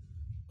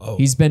 Oh,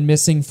 He's been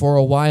missing for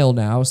a while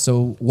now,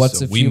 so what's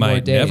so a few we more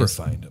might days? never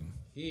find him.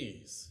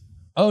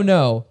 Oh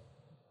no,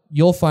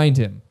 you'll find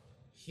him.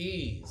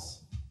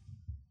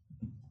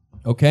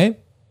 Okay?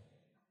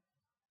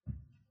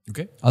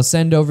 Okay. I'll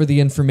send over the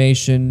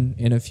information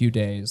in a few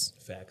days.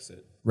 Fax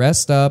it.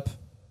 Rest up.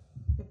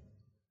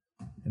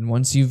 And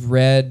once you've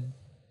read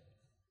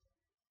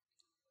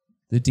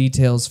the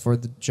details for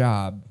the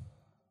job,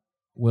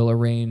 we'll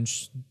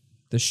arrange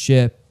the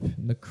ship,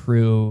 and the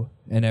crew,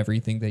 and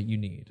everything that you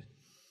need.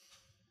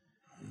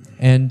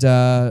 And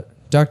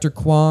Dr.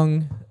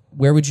 Kwong,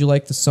 where would you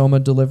like the soma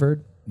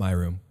delivered? My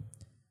room.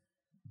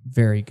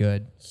 Very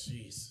good.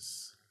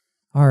 Jesus.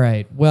 All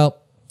right. Well,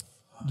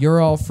 you're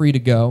all free to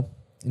go.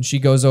 And she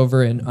goes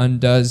over and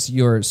undoes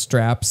your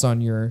straps on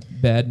your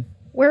bed.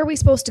 Where are we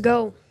supposed to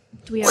go?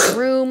 Do we have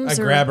rooms?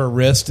 I grab her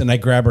wrist and I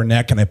grab her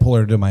neck and I pull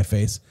her to my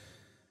face.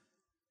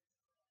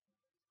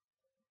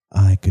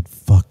 I could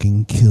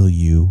fucking kill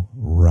you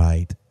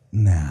right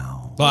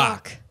now.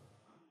 Fuck.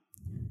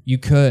 You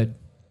could.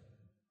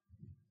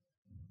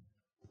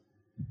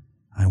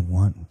 I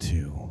want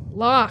to.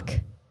 Lock.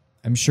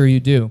 I'm sure you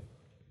do.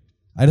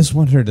 I just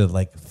want her to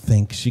like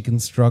think she can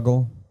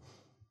struggle.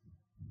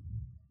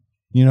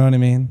 You know what I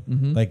mean?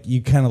 Mm-hmm. Like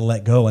you kind of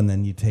let go and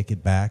then you take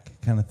it back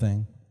kind of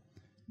thing.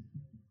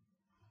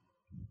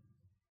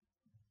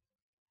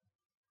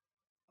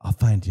 I'll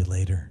find you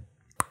later.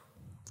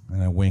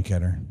 And I wink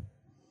at her.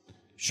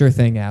 Sure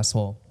thing,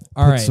 asshole.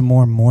 All Put right. some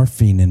more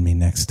morphine in me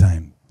next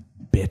time,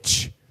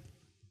 bitch.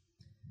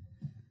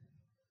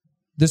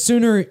 The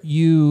sooner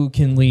you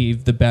can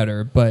leave, the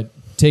better, but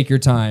take your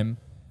time.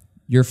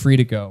 You're free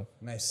to go.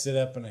 And I sit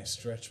up and I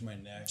stretch my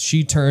neck.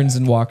 She turns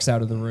and walks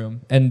out of the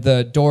room, and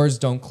the doors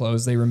don't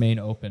close, they remain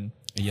open.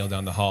 I yell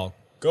down the hall.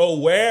 Go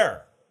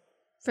where?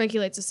 Frankie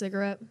lights a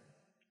cigarette.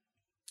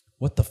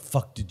 What the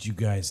fuck did you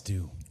guys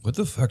do? What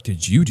the fuck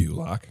did you do,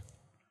 Locke?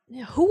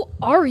 Yeah, who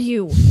are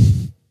you?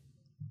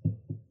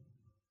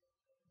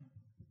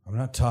 I'm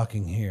not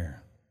talking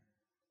here.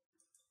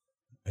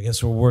 I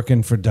guess we're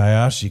working for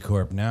Dayashi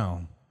Corp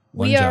now.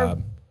 One We are-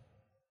 job.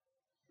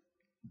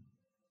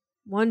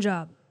 One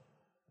job.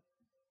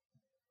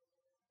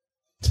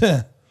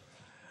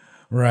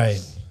 Right.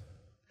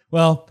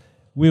 Well,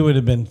 we would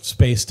have been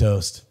space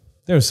toast.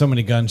 There were so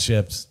many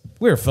gunships.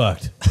 We're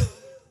fucked.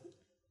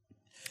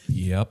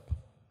 Yep.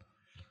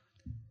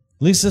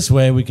 At least this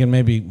way we can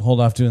maybe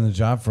hold off doing the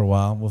job for a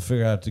while. We'll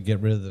figure out to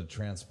get rid of the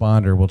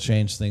transponder. We'll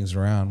change things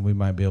around. We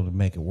might be able to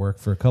make it work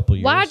for a couple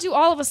years. Why do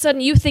all of a sudden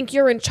you think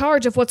you're in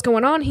charge of what's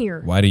going on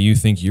here? Why do you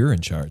think you're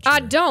in charge? I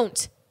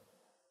don't.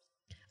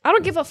 I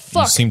don't give a You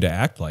fuck. seem to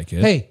act like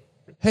it.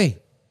 Hey.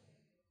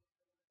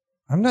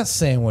 I'm not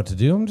saying what to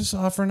do. I'm just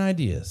offering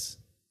ideas.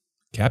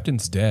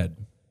 Captain's dead.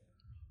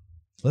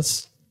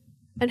 Let's.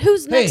 And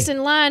who's next Hey.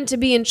 in line to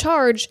be in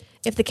charge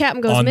if the captain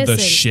goes On missing?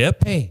 the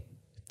ship? Hey,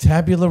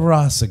 tabula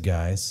rasa,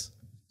 guys.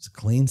 It's a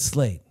clean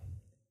slate.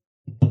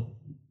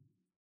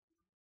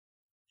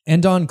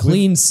 And on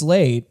Clean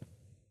Slate,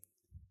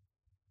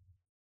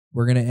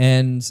 we're going to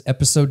end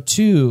episode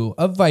 2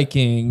 of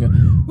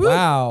Viking.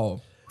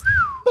 Wow.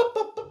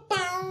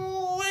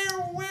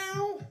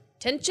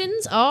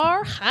 Tensions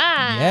are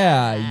high.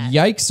 Yeah.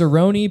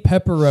 Yikes-a-roni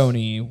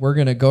pepperoni. We're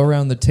going to go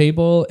around the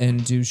table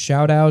and do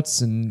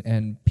shout-outs,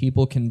 and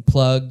people can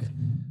plug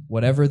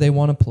whatever they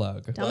want to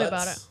plug. Tell me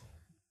about it.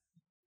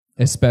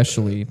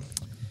 Especially.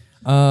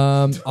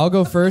 I'll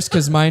go first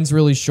because mine's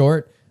really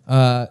short.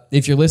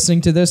 If you're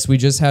listening to this, we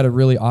just had a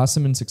really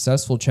awesome and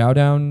successful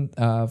Chowdown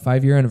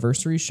 5-year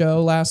anniversary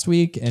show last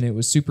week, and it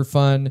was super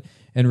fun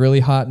and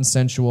really hot and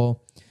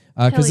sensual.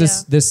 Because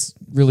Hell this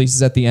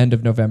releases at the end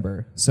of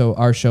November, so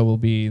our show will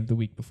be the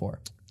week before.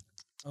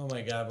 Oh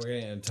my God, we're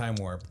getting a time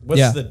warp. What's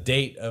Yeah. the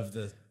date of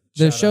the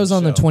The shout-out show's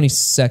on the show?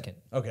 22nd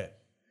Okay.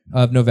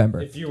 of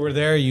November. If you were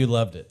there, you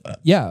loved it.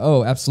 Yeah,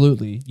 oh,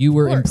 absolutely. You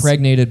were course.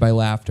 impregnated by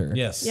laughter.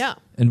 Yes. Yeah.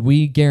 And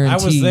we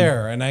guarantee... I was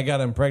there and I got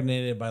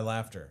impregnated by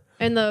laughter.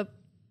 And the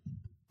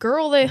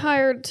girl they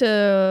hired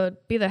to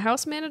be the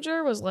house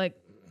manager was like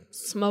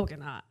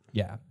smoking hot.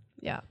 Yeah.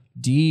 Yeah.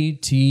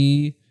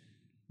 DT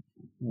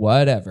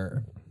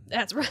whatever.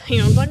 That's right. You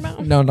know what I'm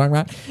talking about? No, I'm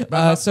talking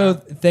about. So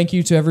thank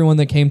you to everyone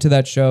that came to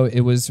that show.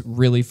 It was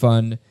really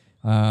fun.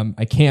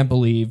 I can't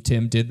believe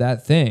Tim did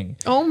that thing.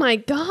 Oh my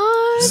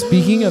God.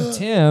 Speaking of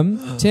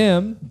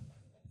Tim,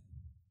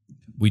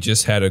 We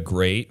just had a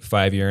great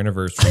 5-year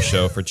anniversary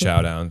show for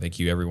Chowdown. Thank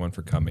you, everyone,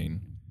 for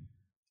coming.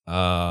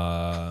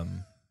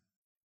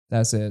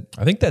 that's it.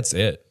 I think that's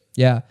it.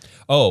 Yeah.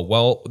 Oh,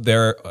 well,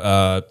 there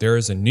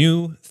is a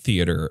new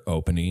theater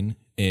opening.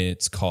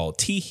 It's called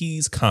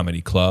Teehee's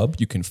Comedy Club.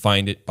 You can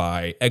find it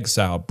by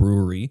Exile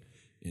Brewery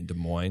in Des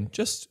Moines,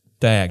 just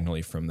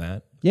diagonally from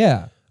that.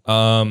 Yeah.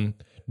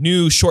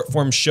 New short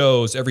form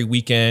shows every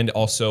weekend,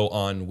 also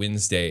on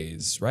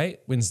Wednesdays, right?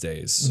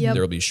 Wednesdays. Yep.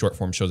 There will be short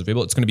form shows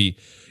available. It's going to be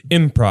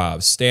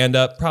improv, stand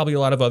up, probably a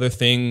lot of other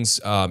things.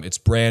 It's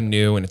brand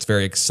new and it's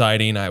very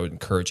exciting. I would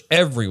encourage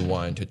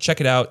everyone to check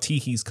it out.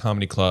 Teehee's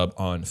Comedy Club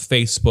on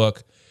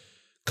Facebook.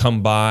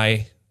 Come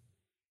by,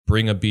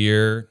 bring a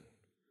beer,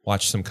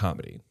 watch some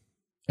comedy.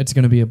 It's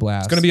going to be a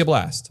blast. It's going to be a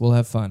blast. We'll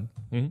have fun.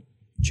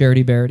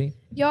 Charity Barity.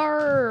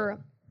 Yar.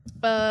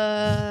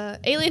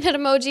 Alien Head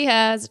Emoji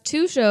has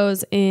 2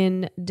 shows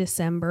in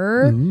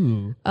December.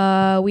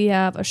 We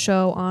have a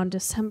show on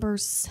December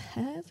 7th,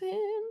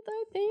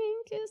 I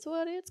think is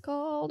what it's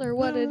called or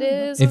what it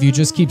is. If you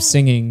just keep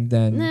singing,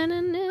 then Na, na,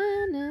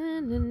 na, na,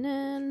 na,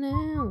 na,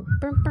 na.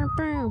 Brum, brum,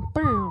 brum,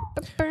 brum,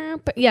 brum,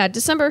 brum. Yeah,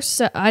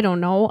 I don't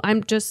know.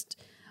 I'm just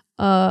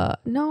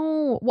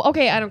no. Well,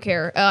 okay, I don't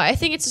care. I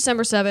think it's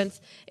December 7th.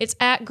 It's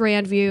at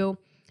Grandview.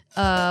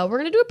 We're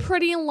going to do a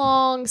pretty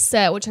long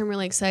set, which I'm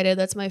really excited.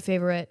 That's my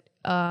favorite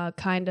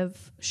kind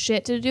of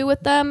shit to do with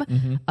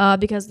them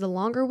because the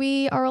longer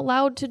we are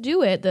allowed to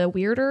do it, the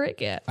weirder it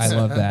gets. I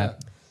love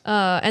that.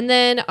 And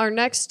then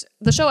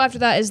the show after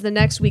that is the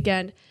next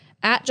weekend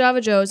at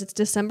Java Joe's. It's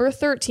December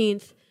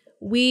 13th.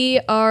 We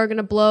are going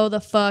to blow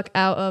the fuck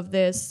out of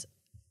this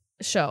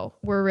show.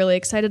 We're really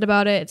excited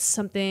about it. It's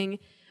something...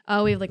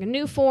 we have like a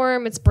new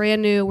form. It's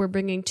brand new. We're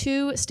bringing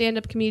 2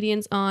 stand-up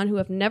comedians on who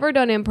have never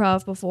done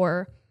improv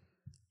before.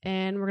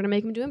 And we're going to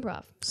make them do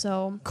improv.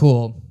 So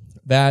Cool.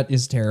 That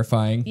is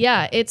terrifying.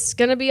 yeah, it's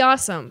going to be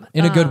awesome.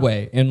 In a good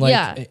way. In like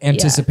yeah,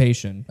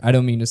 anticipation. I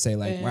don't mean to say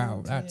like,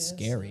 wow, that's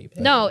scary.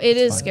 but No, it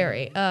is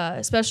scary.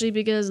 Especially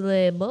because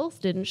they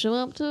both didn't show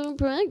up to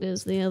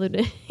practice the other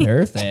day.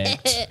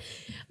 Perfect.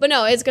 But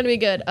no, it's going to be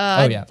good.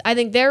 yeah. I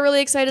think they're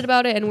really excited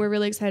about it and we're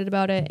really excited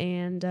about it.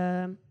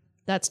 And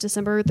that's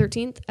December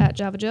 13th at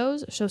Java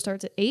Joe's. Show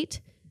starts at 8.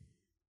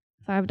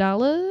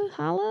 $5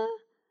 holla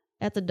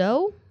at the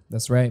dough.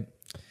 That's right.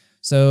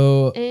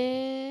 So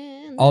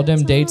And all that's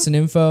them dates and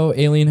info,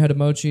 Alien Head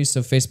Emoji.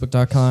 So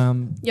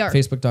facebook.com, Yar.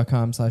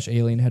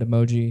 facebook.com/Alien Head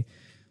Emoji.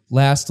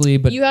 Lastly,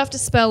 but You have to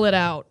spell it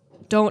out.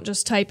 Don't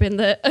just type in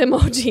the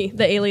emoji,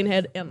 the alien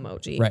head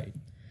emoji. right.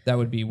 That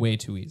would be way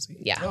too easy.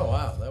 Yeah. Oh,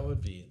 wow. That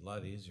would be a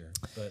lot easier,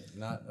 but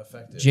not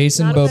effective.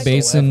 Jason Not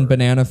Bobason,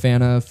 Banana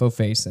Fana,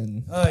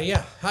 Fofacin.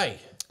 Yeah. Hi.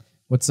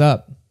 What's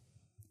up?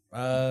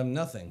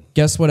 Nothing.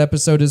 Guess what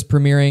episode is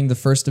premiering the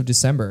 1st of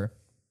December?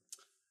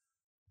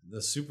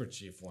 The Super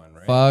Chief one,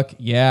 right? Fuck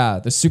yeah.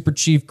 The Super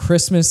Chief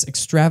Christmas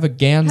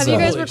Extravaganza. Have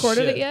you guys Holy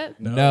recorded shit. it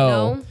yet? No.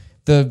 No?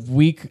 The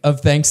week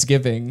of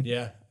Thanksgiving.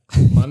 Yeah.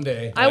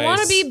 Monday. I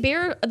want to be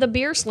the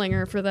beer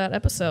slinger for that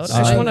episode. I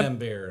just Sling want them to.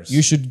 beers.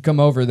 You should come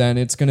over then.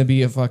 It's going to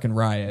be a fucking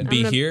riot.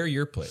 Be here,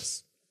 your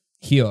place.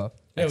 Here.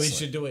 Yeah, we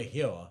should do it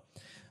here.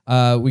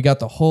 We got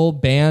the whole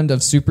band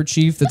of Super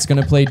Chief that's going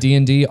to play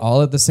D&D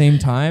all at the same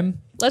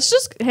time. Let's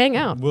just hang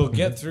out. We'll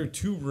get through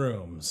 2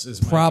 rooms.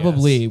 Is my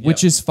Probably, guess.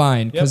 which Yep. is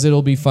fine because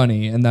it'll be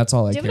funny, and that's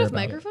all I Do you have care enough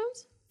about.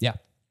 microphones? Yeah.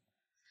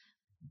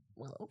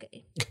 Well,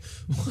 okay.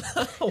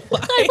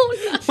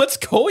 What's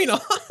going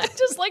on? I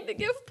just like to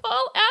give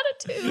Paul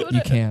attitude.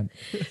 You can.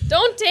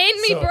 Don't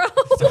taint me, bro.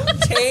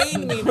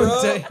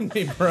 Take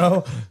me,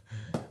 bro.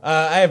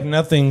 I have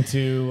nothing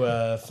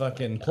to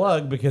fucking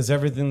plug because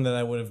everything that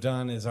I would have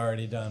done is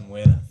already done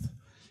with.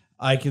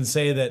 I can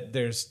say that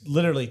there's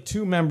literally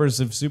 2 members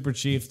of Super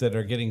Chief that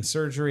are getting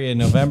surgery in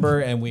November,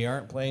 and we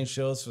aren't playing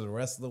shows for the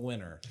rest of the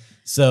winter.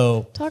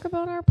 So, Talk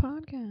about our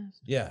podcast.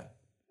 yeah.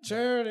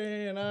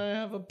 Charity and I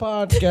have a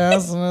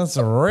podcast, and it's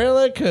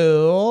really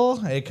cool.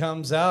 It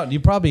comes out.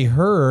 You probably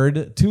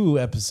heard 2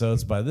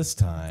 episodes by this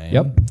time.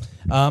 Yep.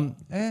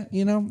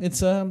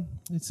 It's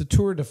a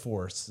tour de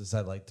force, as I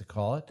like to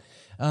call it.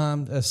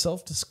 A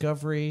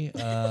self-discovery.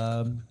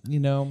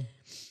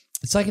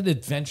 It's like an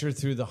adventure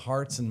through the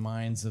hearts and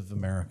minds of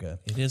America.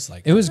 It is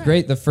like It was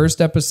great. The first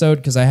episode,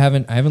 because I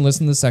haven't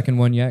listened to the second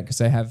one yet because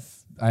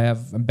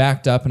I'm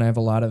backed up and I have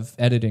a lot of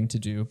editing to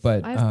do.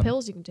 But I have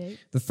pills you can take.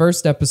 the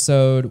first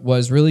episode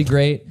was really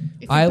great.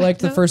 I liked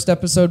the backed up. first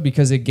episode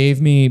because it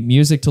gave me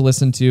music to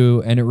listen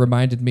to and it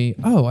reminded me,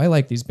 oh, I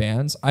like these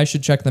bands. I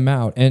should check them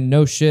out. And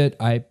no shit,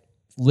 I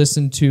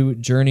listened to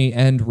Journey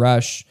and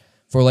Rush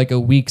for like a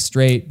week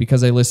straight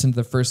because I listened to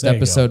the first There you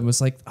episode go. and was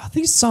like, oh,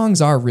 these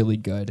songs are really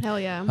good. Hell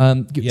yeah.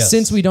 Yes.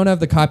 Since we don't have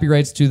the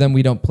copyrights to them,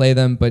 we don't play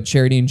them, but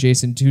Charity and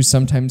Jason do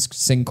sometimes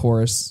sing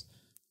choruses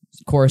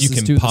you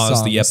to can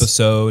pause the songs.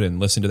 episode and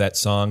listen to that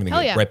song and then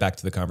Hell get yeah. right back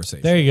to the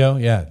conversation. There you go.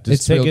 Yeah. Just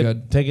It's take real it,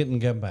 good. Take it and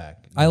get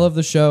back. I love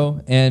the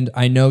show, and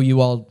I know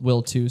you all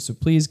will too. So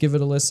please give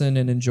it a listen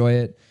and enjoy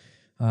it,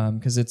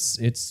 because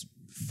it's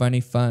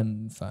funny,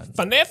 fun.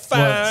 Well, it's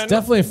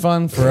definitely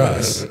fun for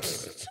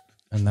us.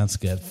 And that's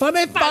good.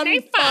 Funny, fun.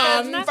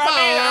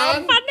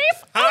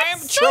 I'm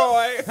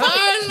Troy.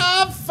 I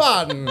love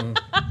fun.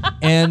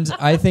 And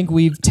I think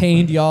we've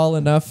tamed y'all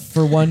enough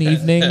for one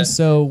evening,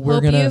 so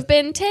Hope you've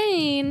been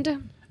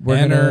tamed.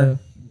 we're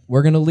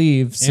gonna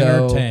leave.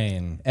 So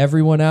Entertain.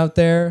 everyone out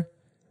there,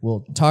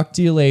 we'll talk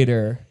to you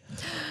later.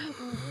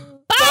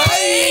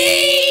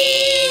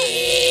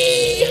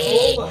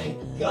 Oh my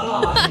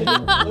God.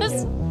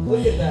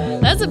 Look at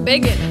that. That's a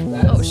bigot.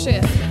 Oh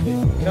shit.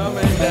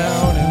 Coming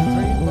down and